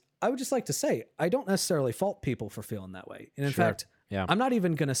 And I would just like to say, I don't necessarily fault people for feeling that way. And in fact, I'm not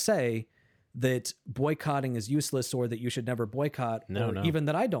even going to say that boycotting is useless or that you should never boycott, even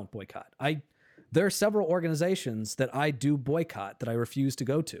that I don't boycott. There are several organizations that I do boycott that I refuse to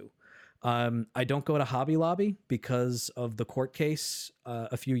go to. I don't go to Hobby Lobby because of the court case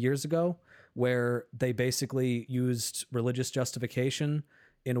a few years ago, where they basically used religious justification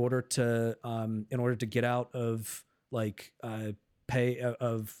in order to get out of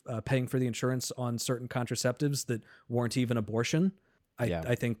paying for the insurance on certain contraceptives that weren't even abortion.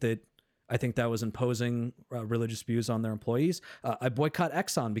 I think that was imposing religious views on their employees. I boycott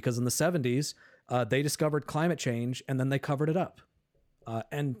Exxon because in the 70s, they discovered climate change and then they covered it up.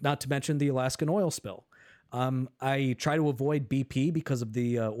 And not to mention the Alaskan oil spill. I try to avoid BP because of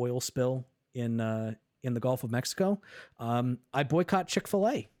the oil spill in the Gulf of Mexico. I boycott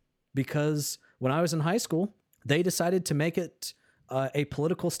Chick-fil-A because when I was in high school, they decided to make it a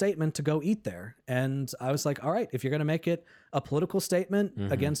political statement to go eat there. And I was like, all right, if you're going to make it a political statement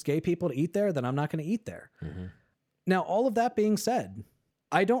against gay people to eat there, then I'm not going to eat there. Now, all of that being said,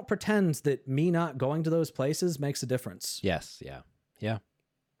 I don't pretend that me not going to those places makes a difference. Yes. Yeah. Yeah.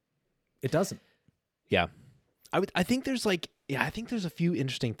 It doesn't. Yeah. I think there's a few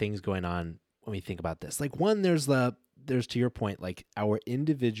interesting things going on when we think about this. Like, one, there's to your point, like our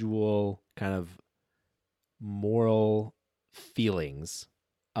individual kind of moral feelings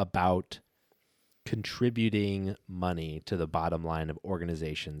about contributing money to the bottom line of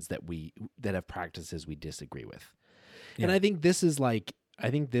organizations that have practices we disagree with. Yeah. And I think this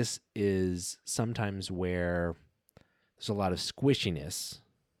is sometimes where there's a lot of squishiness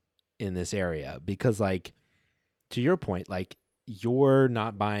in this area, because, like, to your point, like, you're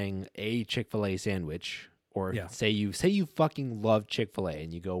not buying a Chick-fil-A sandwich, or say you fucking love Chick-fil-A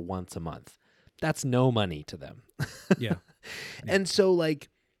and you go once a month. That's no money to them. Yeah. And so, like,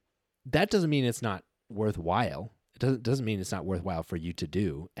 that doesn't mean it's not worthwhile. It doesn't mean it's not worthwhile for you to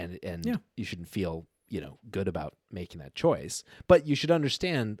do, and you shouldn't feel, good about making that choice. But you should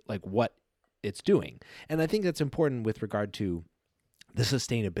understand, like, what it's doing. And I think that's important with regard to the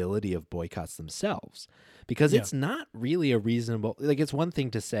sustainability of boycotts themselves, because it's not really a reasonable, like, it's one thing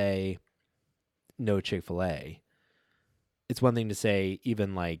to say no Chick-fil-A. It's one thing to say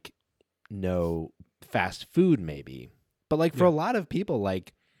even, like, no fast food maybe. But, like, for a lot of people,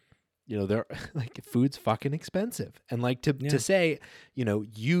 like, they're like, food's fucking expensive. And, like, to say,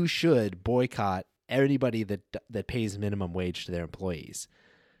 you should boycott anybody that pays minimum wage to their employees,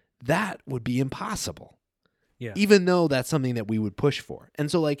 that would be impossible. Yeah. Even though that's something that we would push for.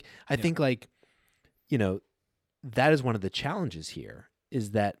 And so, like, I think, like, that is one of the challenges here,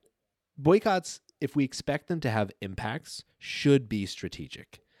 is that boycotts, if we expect them to have impacts, should be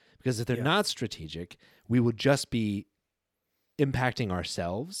strategic. Because if they're not strategic, we would just be impacting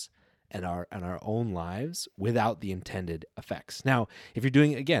ourselves and our own lives without the intended effects. Now, if you're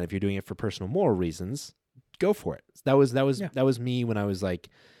doing it for personal moral reasons, go for it. That was me when I was, like,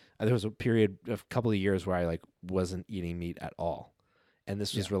 there was a period of a couple of years where I, like, wasn't eating meat at all. And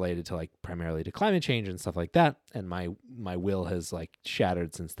this was related to, like, primarily to climate change and stuff like that. And my will has, like,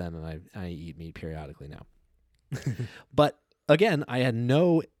 shattered since then, and I eat meat periodically now. But again, I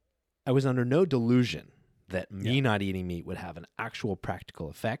was under no delusion that me not eating meat would have an actual practical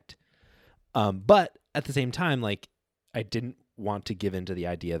effect. But at the same time, like, I didn't want to give in to the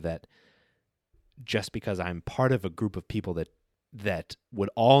idea that just because I'm part of a group of people that would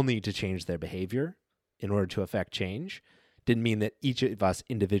all need to change their behavior in order to affect change, didn't mean that each of us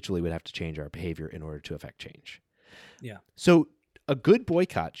individually would have to change our behavior in order to affect change. Yeah. So a good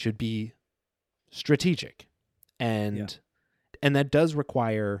boycott should be strategic, and that does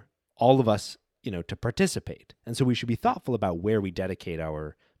require all of us, to participate. And so we should be thoughtful about where we dedicate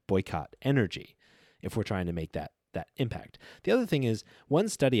our boycott energy if we're trying to make that impact. The other thing is, one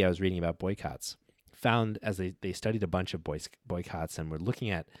study I was reading about boycotts found, as they studied a bunch of boycotts and were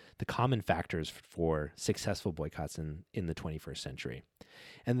looking at the common factors for successful boycotts in the 21st century.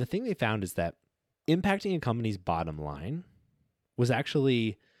 And the thing they found is that impacting a company's bottom line was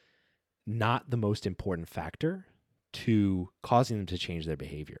actually not the most important factor to causing them to change their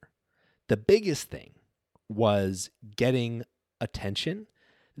behavior. The biggest thing was getting attention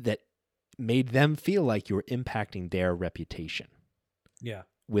that made them feel like you were impacting their reputation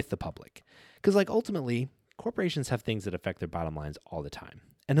with the public. Because like ultimately, corporations have things that affect their bottom lines all the time.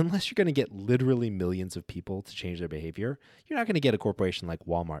 And unless you're going to get literally millions of people to change their behavior, you're not going to get a corporation like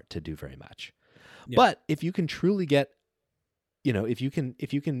Walmart to do very much. Yeah. But if you can truly get, if you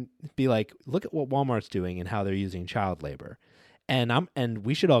can be like, look at what Walmart's doing and how they're using child labor, and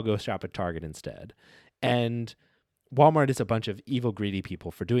we should all go shop at Target instead. And Walmart is a bunch of evil, greedy people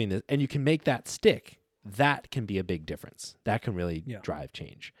for doing this, and you can make that stick. That can be a big difference. That can really drive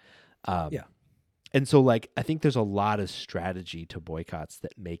change. And so, like, I think there's a lot of strategy to boycotts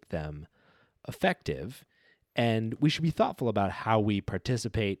that make them effective, and we should be thoughtful about how we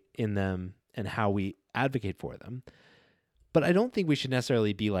participate in them and how we advocate for them. But I don't think we should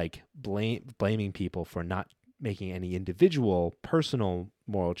necessarily be like blaming people for not making any individual, personal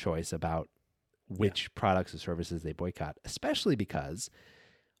moral choice about which products or services they boycott, especially because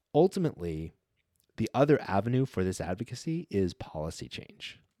ultimately the other avenue for this advocacy is policy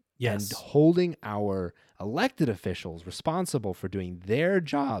change. Yes. And holding our elected officials responsible for doing their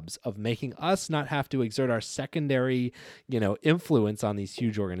jobs of making us not have to exert our secondary, influence on these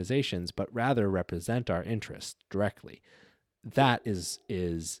huge organizations, but rather represent our interests directly. That is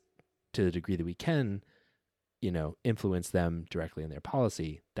to the degree that we can, influence them directly in their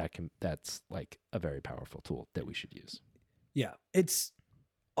policy, that's like a very powerful tool that we should use. Yeah. It's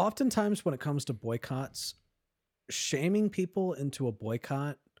oftentimes when it comes to boycotts, shaming people into a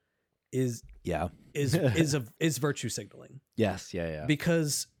boycott is virtue signaling. Yes. Yeah.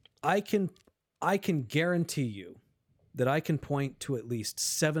 Because I can guarantee you that I can point to at least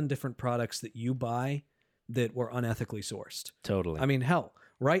 7 different products that you buy that were unethically sourced. Totally. I mean, hell,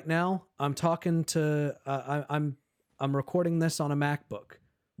 right now I'm talking to I'm recording this on a MacBook,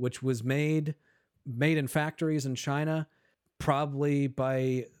 which was made in factories in China, probably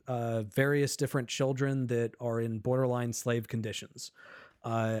by various different children that are in borderline slave conditions.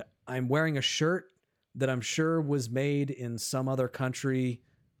 I'm wearing a shirt that I'm sure was made in some other country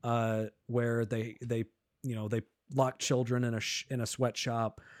where they lock children in a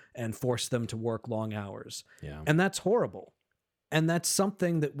sweatshop and force them to work long hours. Yeah. And that's horrible. And that's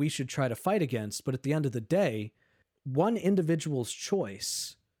something that we should try to fight against. But at the end of the day, one individual's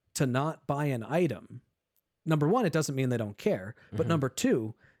choice to not buy an item, number one, it doesn't mean they don't care. But number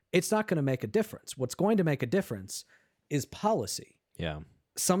two, it's not going to make a difference. What's going to make a difference is policy. Yeah.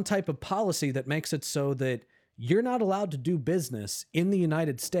 Some type of policy that makes it so that you're not allowed to do business in the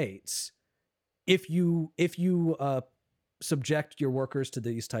United States if you subject your workers to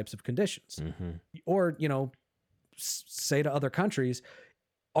these types of conditions. Or, say to other countries,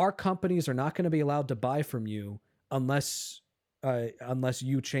 our companies are not going to be allowed to buy from you unless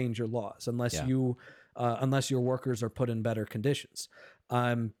you change your laws, unless your workers are put in better conditions.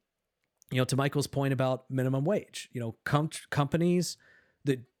 To Michael's point about minimum wage, companies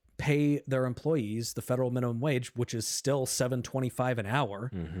that pay their employees the federal minimum wage, which is still $7.25 an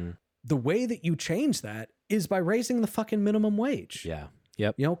hour. The way that you change that is by raising the fucking minimum wage. Yeah.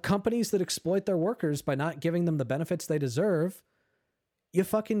 Yep. Companies that exploit their workers by not giving them the benefits they deserve, you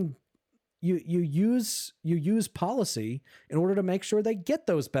use policy in order to make sure they get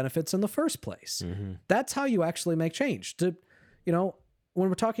those benefits in the first place. That's how you actually make change. When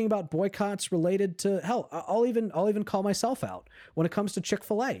we're talking about boycotts related to, hell, I'll even call myself out when it comes to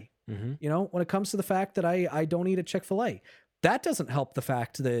Chick-fil-A. When it comes to the fact that I don't eat at Chick-fil-A, that doesn't help the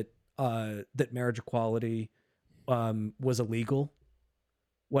fact that marriage equality was illegal.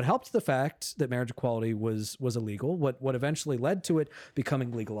 What helped the fact that marriage equality was illegal, what eventually led to it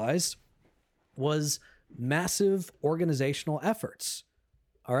becoming legalized, was massive organizational efforts.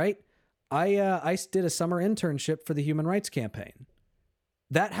 All right, I did a summer internship for the Human Rights Campaign.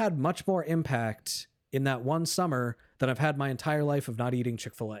 That had much more impact in that one summer than I've had my entire life of not eating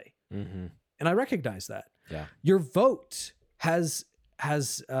Chick-fil-A. And I recognize that. Yeah. Your vote plays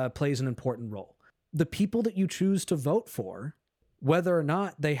an important role. The people that you choose to vote for, whether or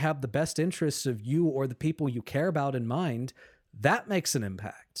not they have the best interests of you or the people you care about in mind, that makes an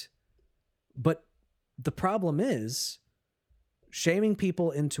impact. But the problem is shaming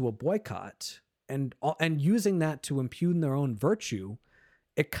people into a boycott and using that to impugn their own virtue.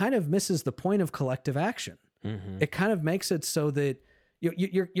 It kind of misses the point of collective action. It kind of makes it so that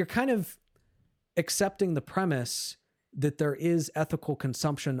you're kind of accepting the premise that there is ethical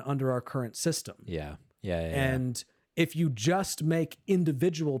consumption under our current system. Yeah. And if you just make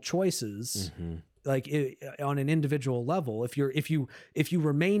individual choices on an individual level. If you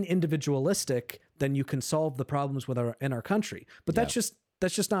remain individualistic, then you can solve the problems in our country. But that's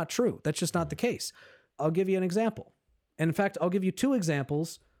just not true. That's just not the case. I'll give you an example. And in fact, I'll give you two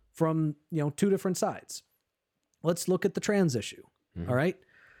examples from, two different sides. Let's look at the trans issue. All right.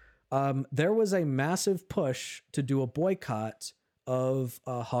 There was a massive push to do a boycott of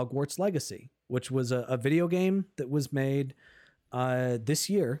Hogwarts Legacy, which was a video game that was made this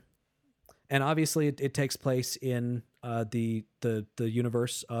year. And obviously it takes place in the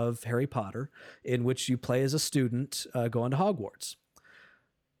universe of Harry Potter, in which you play as a student going to Hogwarts.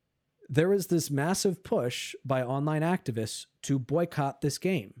 There was this massive push by online activists to boycott this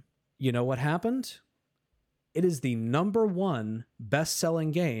game. You know what happened? It is the #1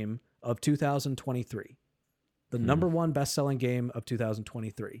 best-selling game of 2023. The #1 best-selling game of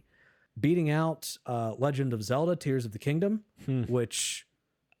 2023. Beating out Legend of Zelda, Tears of the Kingdom, which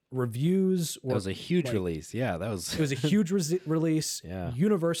reviews were... That was a huge release. Yeah, that was... It was a huge release. Yeah.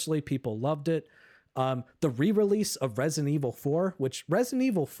 Universally, people loved it. The re-release of Resident Evil 4, which Resident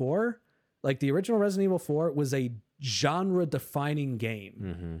Evil 4, like the original Resident Evil 4, was a genre-defining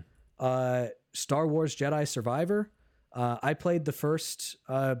game. Star Wars Jedi Survivor. I played the first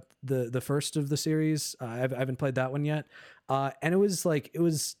the first of the series. I haven't played that one yet. And it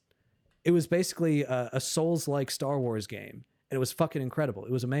was basically a Souls-like Star Wars game. And it was fucking incredible.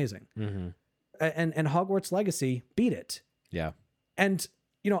 It was amazing. And Hogwarts Legacy beat it. Yeah. And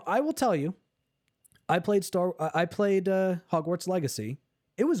I will tell you, I played Hogwarts Legacy.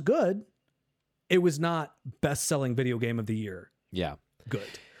 It was good. It was not best-selling video game of the year. Yeah. Good.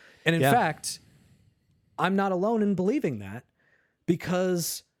 And in fact, I'm not alone in believing that,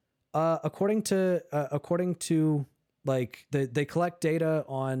 because according to like they collect data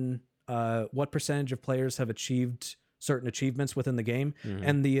on what percentage of players have achieved certain achievements within the game,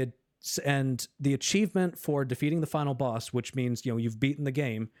 and the achievement for defeating the final boss, which means you've beaten the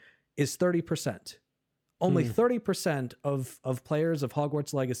game, is 30%. Only 30% of players of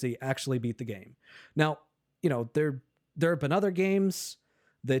Hogwarts Legacy actually beat the game. Now, there have been other games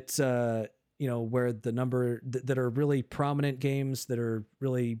that where the number that are really prominent games that are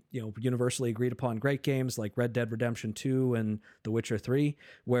really universally agreed upon great games, like Red Dead Redemption 2 and The Witcher 3,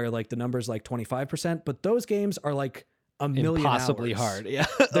 where like the number is like 25%, but those games are like a million impossibly hours. Hard. Yeah.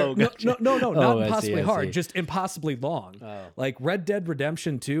 No, not impossibly hard, just impossibly long. Oh. Like Red Dead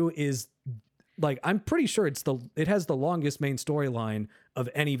Redemption 2 is like, I'm pretty sure it has the longest main storyline of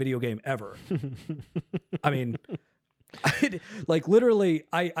any video game ever. I mean, like literally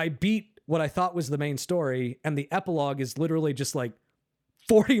I beat what I thought was the main story, and the epilogue is literally just like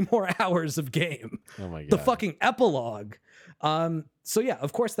 40 more hours of game. Oh my God. The fucking epilogue. So yeah,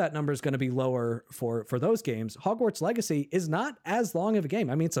 of course that number is going to be lower for those games. Hogwarts Legacy is not as long of a game.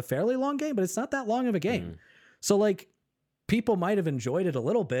 I mean, it's a fairly long game, but it's not that long of a game. So like, people might have enjoyed it a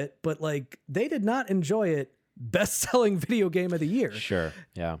little bit, but like they did not enjoy it best-selling video game of the year. Sure.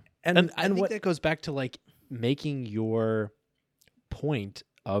 Yeah. And I think that goes back to like making your point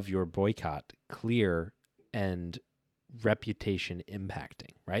of your boycott clear and reputation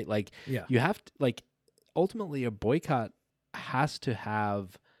impacting, right? Like you have to, like, ultimately a boycott has to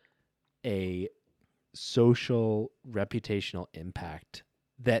have a social reputational impact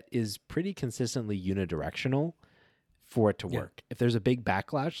that is pretty consistently unidirectional for it to work. If there's a big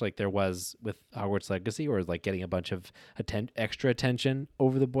backlash like there was with Hogwarts Legacy, or like getting a bunch of extra attention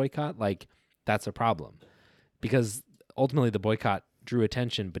over the boycott, like that's a problem, because ultimately the boycott drew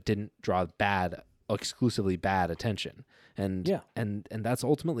attention but didn't draw exclusively bad attention. And that's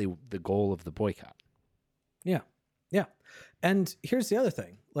ultimately the goal of the boycott. Yeah. Yeah. And here's the other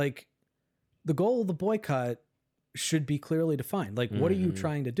thing. Like, the goal of the boycott should be clearly defined. Like, what are you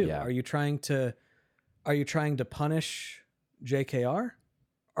trying to do? Yeah. Are you trying to punish JKR?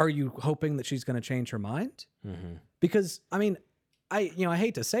 Are you hoping that she's going to change her mind? Because I mean, I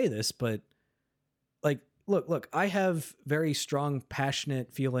hate to say this, but like, look, I have very strong,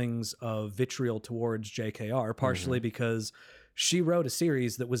 passionate feelings of vitriol towards JKR, partially because she wrote a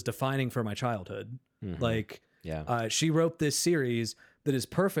series that was defining for my childhood. Like, she wrote this series that is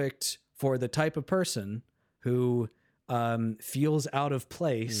perfect for the type of person who feels out of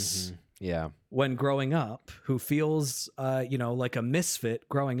place when growing up, who feels like a misfit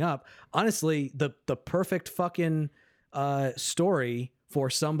growing up. Honestly, the perfect fucking story for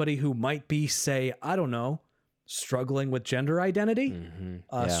somebody who might be, say, I don't know, struggling with gender identity,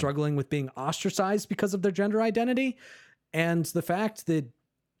 struggling with being ostracized because of their gender identity. And the fact that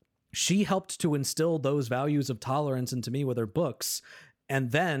she helped to instill those values of tolerance into me with her books,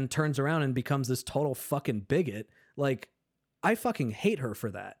 and then turns around and becomes this total fucking bigot. Like, I fucking hate her for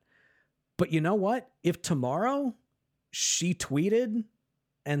that. But you know what? If tomorrow she tweeted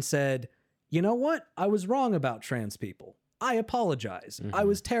and said, you know what? I was wrong about trans people. I apologize. I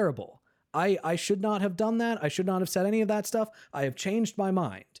was terrible. I should not have done that. I should not have said any of that stuff. I have changed my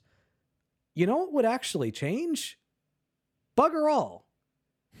mind. You know what would actually change? Bugger all.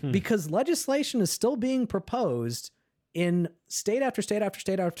 Because legislation is still being proposed in state after state after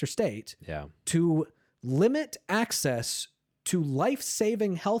state after state to limit access to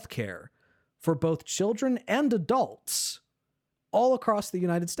life-saving healthcare for both children and adults all across the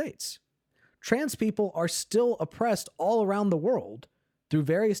United States. Trans people are still oppressed all around the world through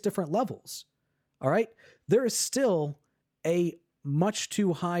various different levels. All right? There is still a much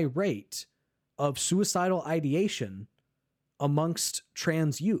too high rate of suicidal ideation amongst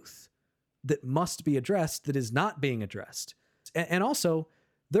trans youth that must be addressed, that is not being addressed. And also,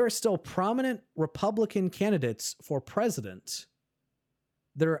 there are still prominent Republican candidates for president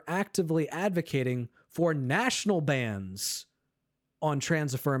that are actively advocating for national bans on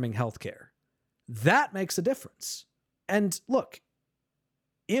trans-affirming healthcare. That makes a difference. And look,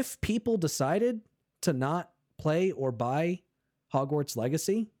 if people decided to not play or buy Hogwarts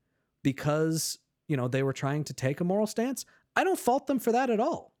Legacy because, you know, they were trying to take a moral stance, I don't fault them for that at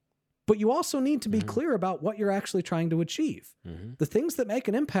all. But you also need to be clear about what you're actually trying to achieve. The things that make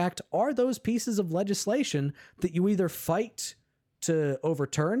an impact are those pieces of legislation that you either fight to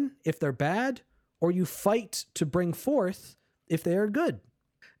overturn if they're bad, or you fight to bring forth if they are good.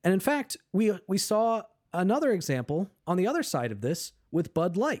 And in fact, we saw another example on the other side of this with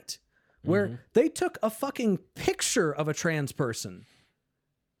Bud Light, where they took a fucking picture of a trans person.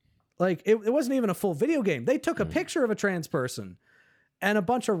 Like, it wasn't even a full video game. They took a picture of a trans person, and a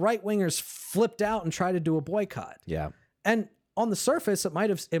bunch of right-wingers flipped out and tried to do a boycott. Yeah. And on the surface,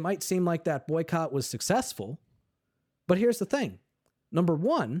 it might seem like that boycott was successful. But here's the thing. Number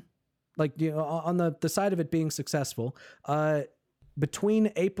one, like, you know, on the side of it being successful,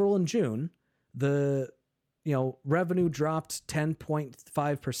 between April and June, the, you know, revenue dropped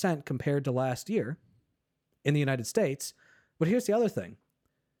 10.5% compared to last year in the United States. But here's the other thing.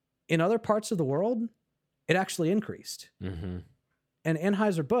 In other parts of the world, it actually increased. And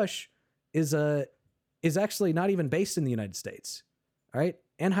Anheuser-Busch is actually not even based in the United States. All right?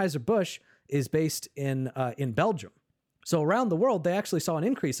 Anheuser-Busch is based in Belgium. So around the world, they actually saw an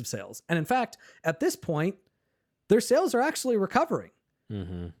increase of sales. And in fact, at this point, their sales are actually recovering.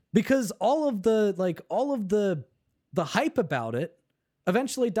 Because all of the hype about it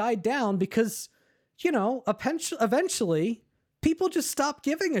eventually died down because, you know, eventually people just stopped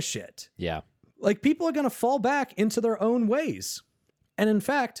giving a shit. Yeah. Like, people are going to fall back into their own ways. And in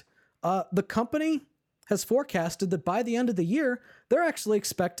fact, the company has forecasted that by the end of the year, they're actually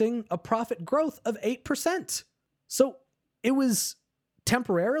expecting a profit growth of 8%. So it was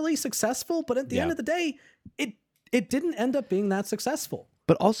temporarily successful, but at the end of the day, it didn't end up being that successful.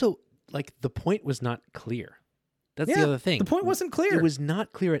 But also, like, the point was not clear. That's the other thing. The point wasn't clear. It was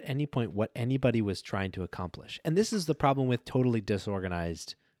not clear at any point what anybody was trying to accomplish. And this is the problem with totally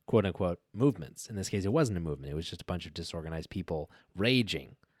disorganized, quote unquote, movements. In this case, it wasn't a movement. It was just a bunch of disorganized people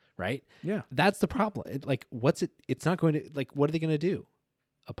raging, right? Yeah. That's the problem. It's not going to, like, what are they going to do?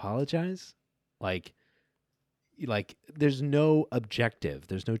 Apologize? Like, there's no objective.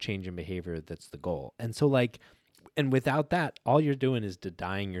 There's no change in behavior that's the goal. And so, like, and without that, all you're doing is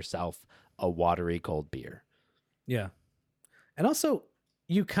denying yourself a watery cold beer. Yeah. And also,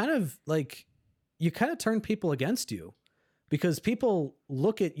 you kind of turn people against you, because people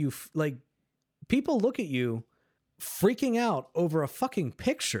look at you freaking out over a fucking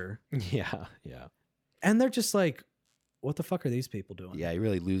picture. Yeah. Yeah. And they're just like, what the fuck are these people doing? Yeah. You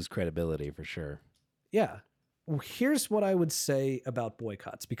really lose credibility for sure. Yeah. Here's what I would say about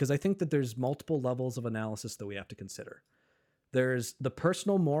boycotts, because I think that there's multiple levels of analysis that we have to consider. There's the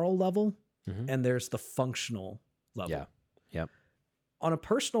personal moral level, and there's the functional level. Yeah. Yep. On a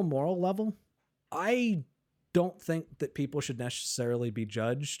personal moral level, I don't think that people should necessarily be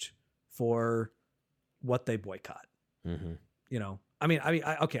judged for what they boycott. You know,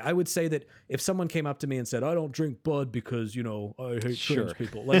 I would say that if someone came up to me and said, I don't drink Bud because, you know, I hate trans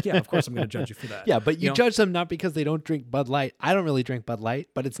people. Like, yeah, of course I'm going to judge you for that. Yeah, but you judge them not because they don't drink Bud Light. I don't really drink Bud Light,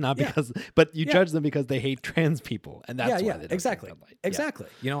 but it's not because, but you judge them because they hate trans people. And that's why they don't exactly. drink Bud Light. Exactly.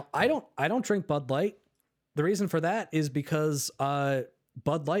 You know, I don't drink Bud Light. The reason for that is because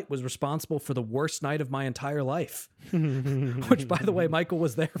Bud Light was responsible for the worst night of my entire life, which, by the way, Michael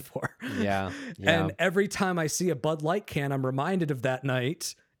was there for. Yeah. And every time I see a Bud Light can, I'm reminded of that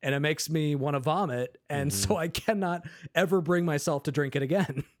night, and it makes me want to vomit. And so I cannot ever bring myself to drink it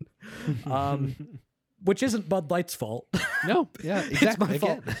again. which isn't Bud Light's fault. No, yeah, exactly. It's my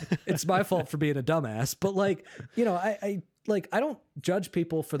fault. It's my fault for being a dumbass. But like, you know, I don't judge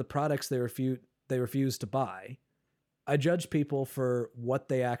people for the products they refuse to buy. I judge people for what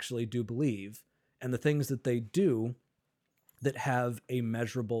they actually do believe and the things that they do that have a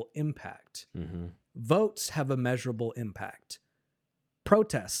measurable impact. Mm-hmm. Votes have a measurable impact.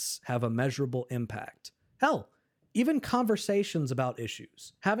 Protests have a measurable impact. Hell, even conversations about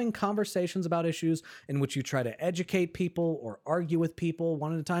issues, having conversations about issues in which you try to educate people or argue with people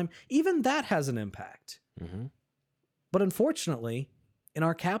one at a time, even that has an impact. Mm-hmm. But unfortunately, in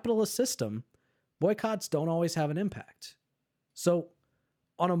our capitalist system, boycotts don't always have an impact. So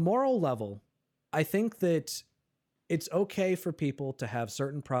on a moral level, I think that it's okay for people to have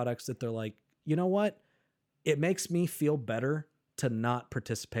certain products that they're like, you know what? It makes me feel better to not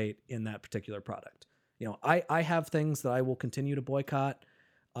participate in that particular product. You know, I have things that I will continue to boycott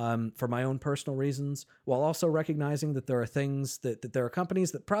for my own personal reasons, while also recognizing that there are things that there are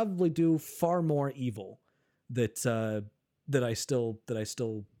companies that probably do far more evil that I still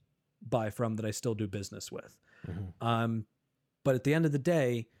buy from, that I still do business with. Mm-hmm. But at the end of the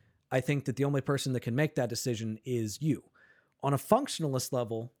day, I think that the only person that can make that decision is you. On a functionalist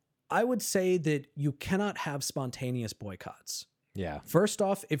level, I would say that you cannot have spontaneous boycotts. Yeah. First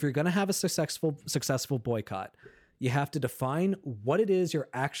off, if you're going to have a successful boycott, you have to define what it is you're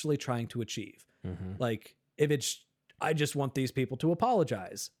actually trying to achieve. Mm-hmm. Like, if it's, I just want these people to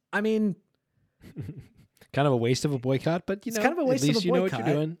apologize. I mean, kind of a waste of a boycott, but you know, kind of a waste at least of a you know boycott, what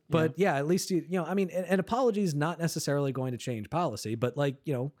you're doing. But yeah, at least you know, I mean, an apology is not necessarily going to change policy, but like,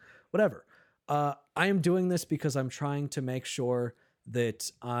 you know, whatever. I am doing this because I'm trying to make sure that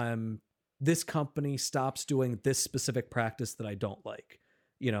this company stops doing this specific practice that I don't like.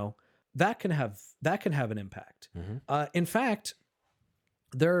 You know, that can have an impact. Mm-hmm. In fact,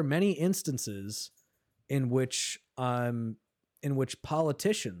 there are many instances in which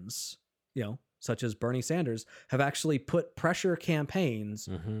politicians, you know, such as Bernie Sanders, have actually put pressure campaigns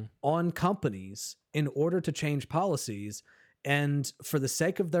mm-hmm. on companies in order to change policies. And for the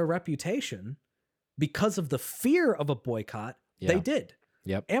sake of their reputation, because of the fear of a boycott, they did.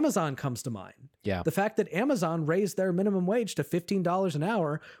 Yep. Amazon comes to mind. Yeah. The fact that Amazon raised their minimum wage to $15 an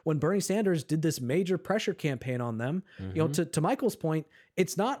hour when Bernie Sanders did this major pressure campaign on them. Mm-hmm. You know, to Michael's point,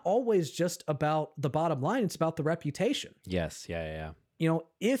 it's not always just about the bottom line. It's about the reputation. Yes. Yeah. You know,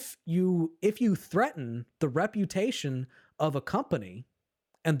 if you threaten the reputation of a company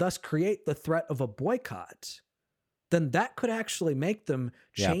and thus create the threat of a boycott, then that could actually make them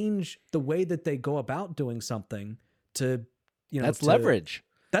change the way that they go about doing something to, you know, that's leverage.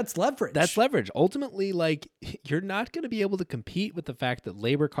 That's leverage. That's leverage. Ultimately, like, you're not going to be able to compete with the fact that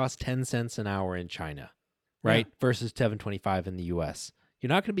labor costs 10 cents an hour in China, right? Yeah. Versus $7.25 in the US. You're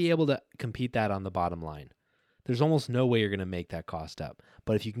not going to be able to compete that on the bottom line. There's almost no way you're going to make that cost up.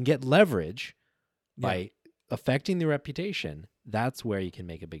 But if you can get leverage by affecting the reputation, that's where you can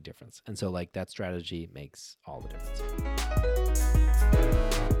make a big difference. And so, like, that strategy makes all the difference.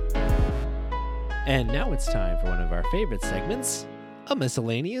 And now it's time for one of our favorite segments, a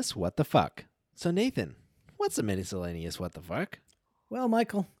miscellaneous what the fuck. So Nathan, what's a miscellaneous what the fuck? Well,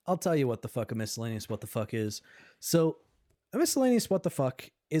 Michael, I'll tell you what the fuck a miscellaneous what the fuck is. So a miscellaneous what the fuck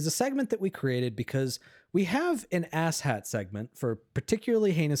is a segment that we created because we have an asshat segment for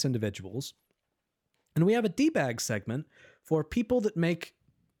particularly heinous individuals, and we have a D-bag segment for people that make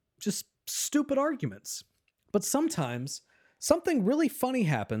just stupid arguments. But sometimes something really funny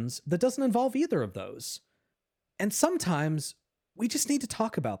happens that doesn't involve either of those. And sometimes we just need to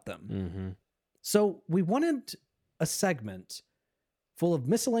talk about them. Mm-hmm. So we wanted a segment full of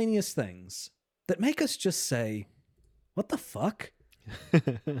miscellaneous things that make us just say, what the fuck?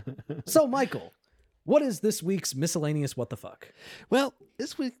 So, Michael, what is this week's miscellaneous what the fuck? Well,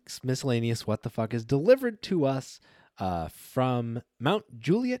 this week's miscellaneous what the fuck is delivered to us from Mount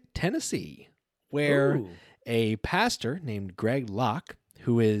Juliet, Tennessee, where a pastor named Greg Locke,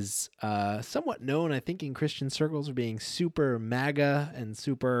 who is somewhat known, I think, in Christian circles for being super MAGA and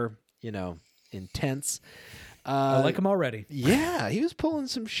super, you know, intense. I like him already. Yeah, he was pulling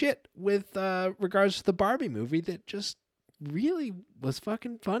some shit with regards to the Barbie movie that just really was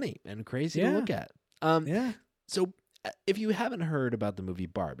fucking funny and crazy to look at. So if you haven't heard about the movie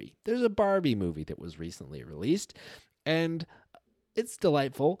Barbie, there's a Barbie movie that was recently released, and it's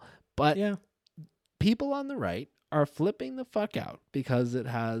delightful, but people on the right are flipping the fuck out because it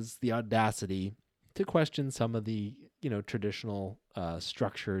has the audacity to question some of the, you know, traditional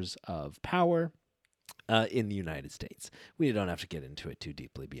structures of power in the United States. We don't have to get into it too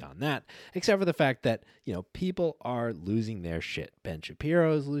deeply beyond that, except for the fact that, people are losing their shit. Ben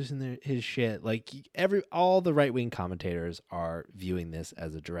Shapiro is losing his shit. Like all the right-wing commentators are viewing this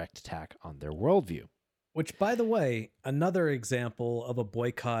as a direct attack on their worldview. Which, by the way, another example of a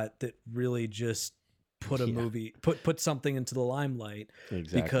boycott that really just put a movie, put something into the limelight.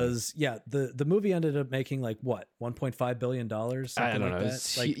 Exactly. Because the movie ended up making like what, $1.5 billion, something I don't like know.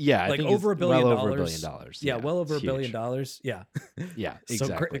 that. I think over $1 billion. Well over $1 billion. Yeah, well over $1 billion. Yeah. Yeah,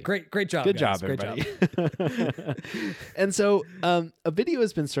 exactly. So great job. Good guys. job, everybody. And so a video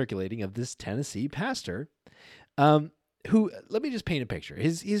has been circulating of this Tennessee pastor who, let me just paint a picture.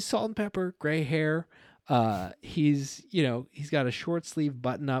 He's salt and pepper, gray hair. He's got a short sleeve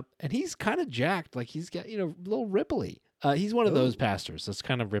button up, and he's kind of jacked. Like he's got, a little ripply. He's one of those pastors that's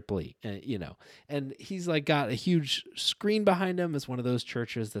kind of ripply, and he's like got a huge screen behind him. It's one of those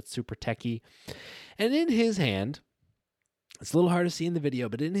churches that's super techie. And in his hand, it's a little hard to see in the video,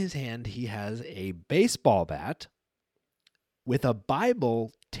 but in his hand, he has a baseball bat with a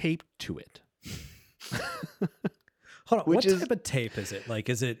Bible taped to it. Hold on. What type of tape is it? Like,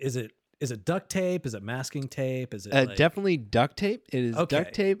 is it duct tape? Is it masking tape? Is it definitely duct tape? It is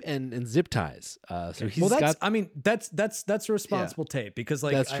duct tape and zip ties. So he's that's responsible tape, because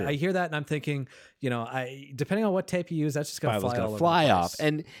like I hear that and I'm thinking, depending on what tape you use, that's just gonna fly off.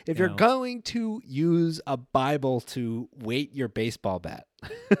 And if you're going to use a Bible to weight your baseball bat,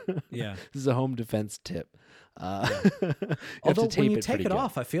 this is a home defense tip. Although when you take it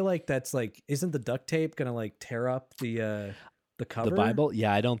off, I feel like that's like, isn't the duct tape gonna like tear up the cover? The Bible?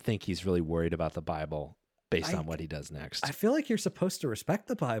 Yeah, I don't think he's really worried about the Bible based on what he does next. I feel like you're supposed to respect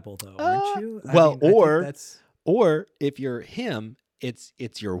the Bible, though, aren't you? Or if you're him,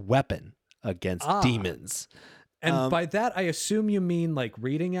 it's your weapon against demons. And by that, I assume you mean like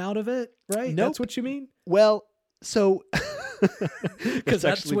reading out of it, right? Nope. That's what you mean? Well, so because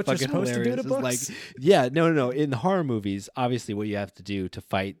that's what you're supposed to do to books. No. In horror movies, obviously, what you have to do to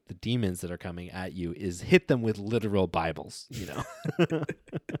fight the demons that are coming at you is hit them with literal Bibles.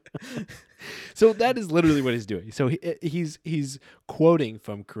 So that is literally what he's doing. So he's quoting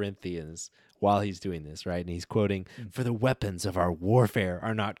from Corinthians while he's doing this, right? And he's quoting, "For the weapons of our warfare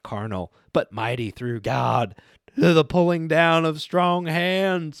are not carnal, but mighty through God to the pulling down of strong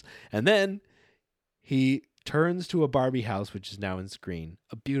hands." And then he turns to a Barbie house, which is now in screen,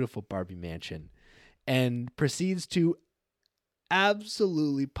 a beautiful Barbie mansion, and proceeds to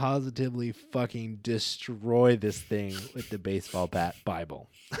absolutely, positively fucking destroy this thing with the baseball bat Bible.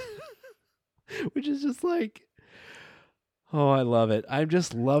 Which is just like, oh, I love it. I'm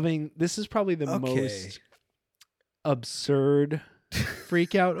just loving, this is probably the most absurd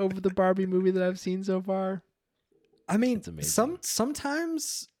freak out over the Barbie movie that I've seen so far. I mean,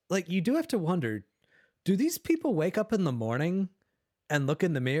 sometimes like you do have to wonder, do these people wake up in the morning and look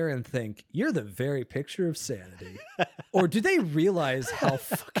in the mirror and think, you're the very picture of sanity? Or do they realize how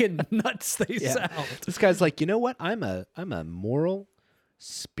fucking nuts they sound? This guy's like, you know what? I'm a moral,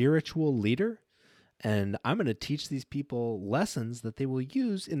 spiritual leader, and I'm going to teach these people lessons that they will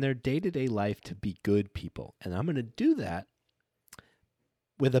use in their day-to-day life to be good people. And I'm going to do that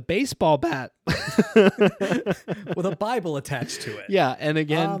with a baseball bat. With a Bible attached to it. Yeah, and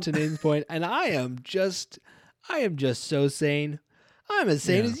again, to Nathan's point, and I am just so sane. I'm as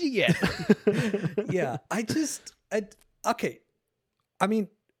sane as you get. Yeah, okay. I mean,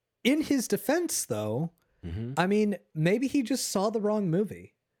 in his defense, though, I mean, maybe he just saw the wrong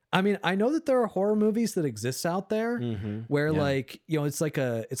movie. I mean, I know that there are horror movies that exist out there where like, it's like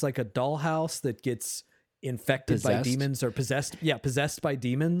a dollhouse that gets infected by demons or possessed by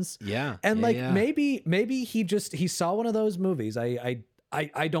demons. Yeah. And maybe he saw one of those movies. I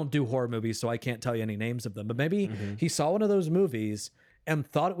don't do horror movies, so I can't tell you any names of them, but maybe he saw one of those movies and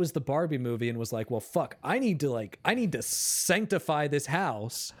thought it was the Barbie movie and was like, well, fuck, I need to sanctify this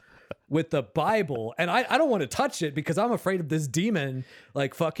house with the Bible, and I don't want to touch it because I'm afraid of this demon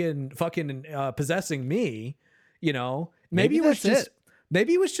like fucking possessing me, Maybe it was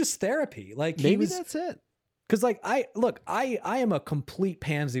just therapy. Like that's it. Because like I am a complete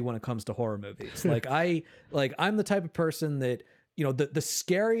pansy when it comes to horror movies. I'm the type of person that, the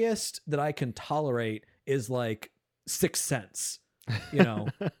scariest that I can tolerate is like Sixth Sense. Maybe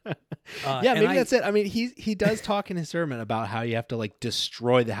that's it. I mean, he does talk in his sermon about how you have to like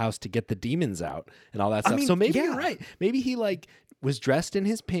destroy the house to get the demons out and all that stuff. So maybe you're right. Maybe he like was dressed in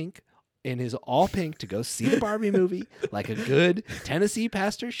his pink, in his all pink, to go see the Barbie movie like a good Tennessee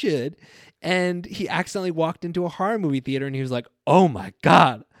pastor should, and he accidentally walked into a horror movie theater and he was like, "Oh my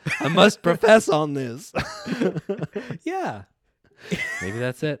God, I must profess on this." Yeah. Maybe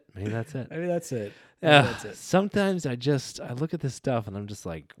that's it. Maybe that's it. Maybe that's it. Sometimes I look at this stuff and I'm just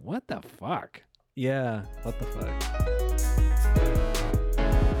like, what the fuck? Yeah, what the fuck?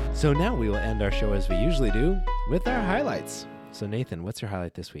 So now we will end our show as we usually do with our highlights. So Nathan, what's your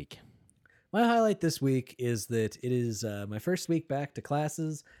highlight this week? My highlight this week is that it is my first week back to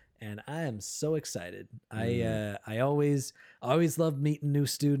classes, and I am so excited. I always love meeting new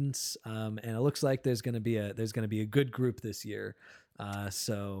students, and it looks like there's gonna be a good group this year.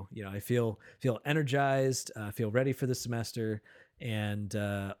 So I feel energized, feel ready for the semester, and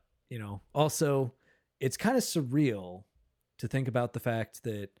also it's kind of surreal to think about the fact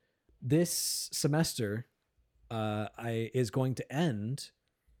that this semester is going to end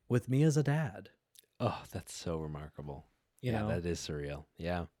with me as a dad. Oh, that's so remarkable. That is surreal.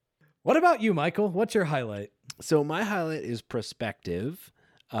 Yeah. What about you, Michael? What's your highlight? So my highlight is perspective.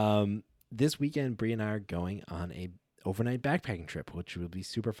 This weekend, Bree and I are going on a overnight backpacking trip, which will be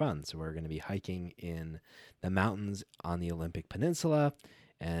super fun. So we're going to be hiking in the mountains on the Olympic Peninsula,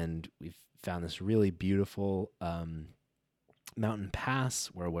 and we've found this really beautiful mountain pass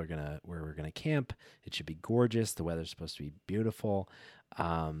where we're gonna camp. It should be gorgeous. The weather's supposed to be beautiful,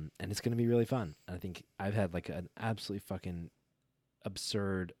 and it's gonna be really fun. I think I've had like an absolutely fucking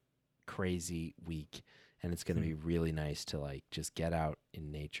absurd, crazy week, and it's gonna be really nice to like just get out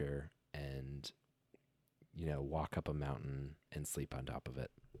in nature and walk up a mountain and sleep on top of it.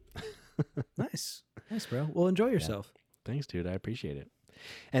 Nice, bro. Well, enjoy yourself. Yeah. Thanks, dude. I appreciate it.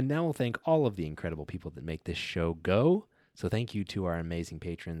 And now we'll thank all of the incredible people that make this show go. So thank you to our amazing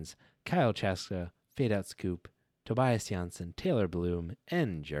patrons, Kyle Chaska, Fade Out Scoop, Tobias Janssen, Taylor Bloom,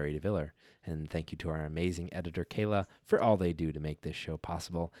 and Jerry DeViller. And thank you to our amazing editor, Kayla, for all they do to make this show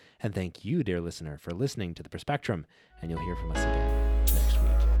possible. And thank you, dear listener, for listening to The Perspectrum. And you'll hear from us again.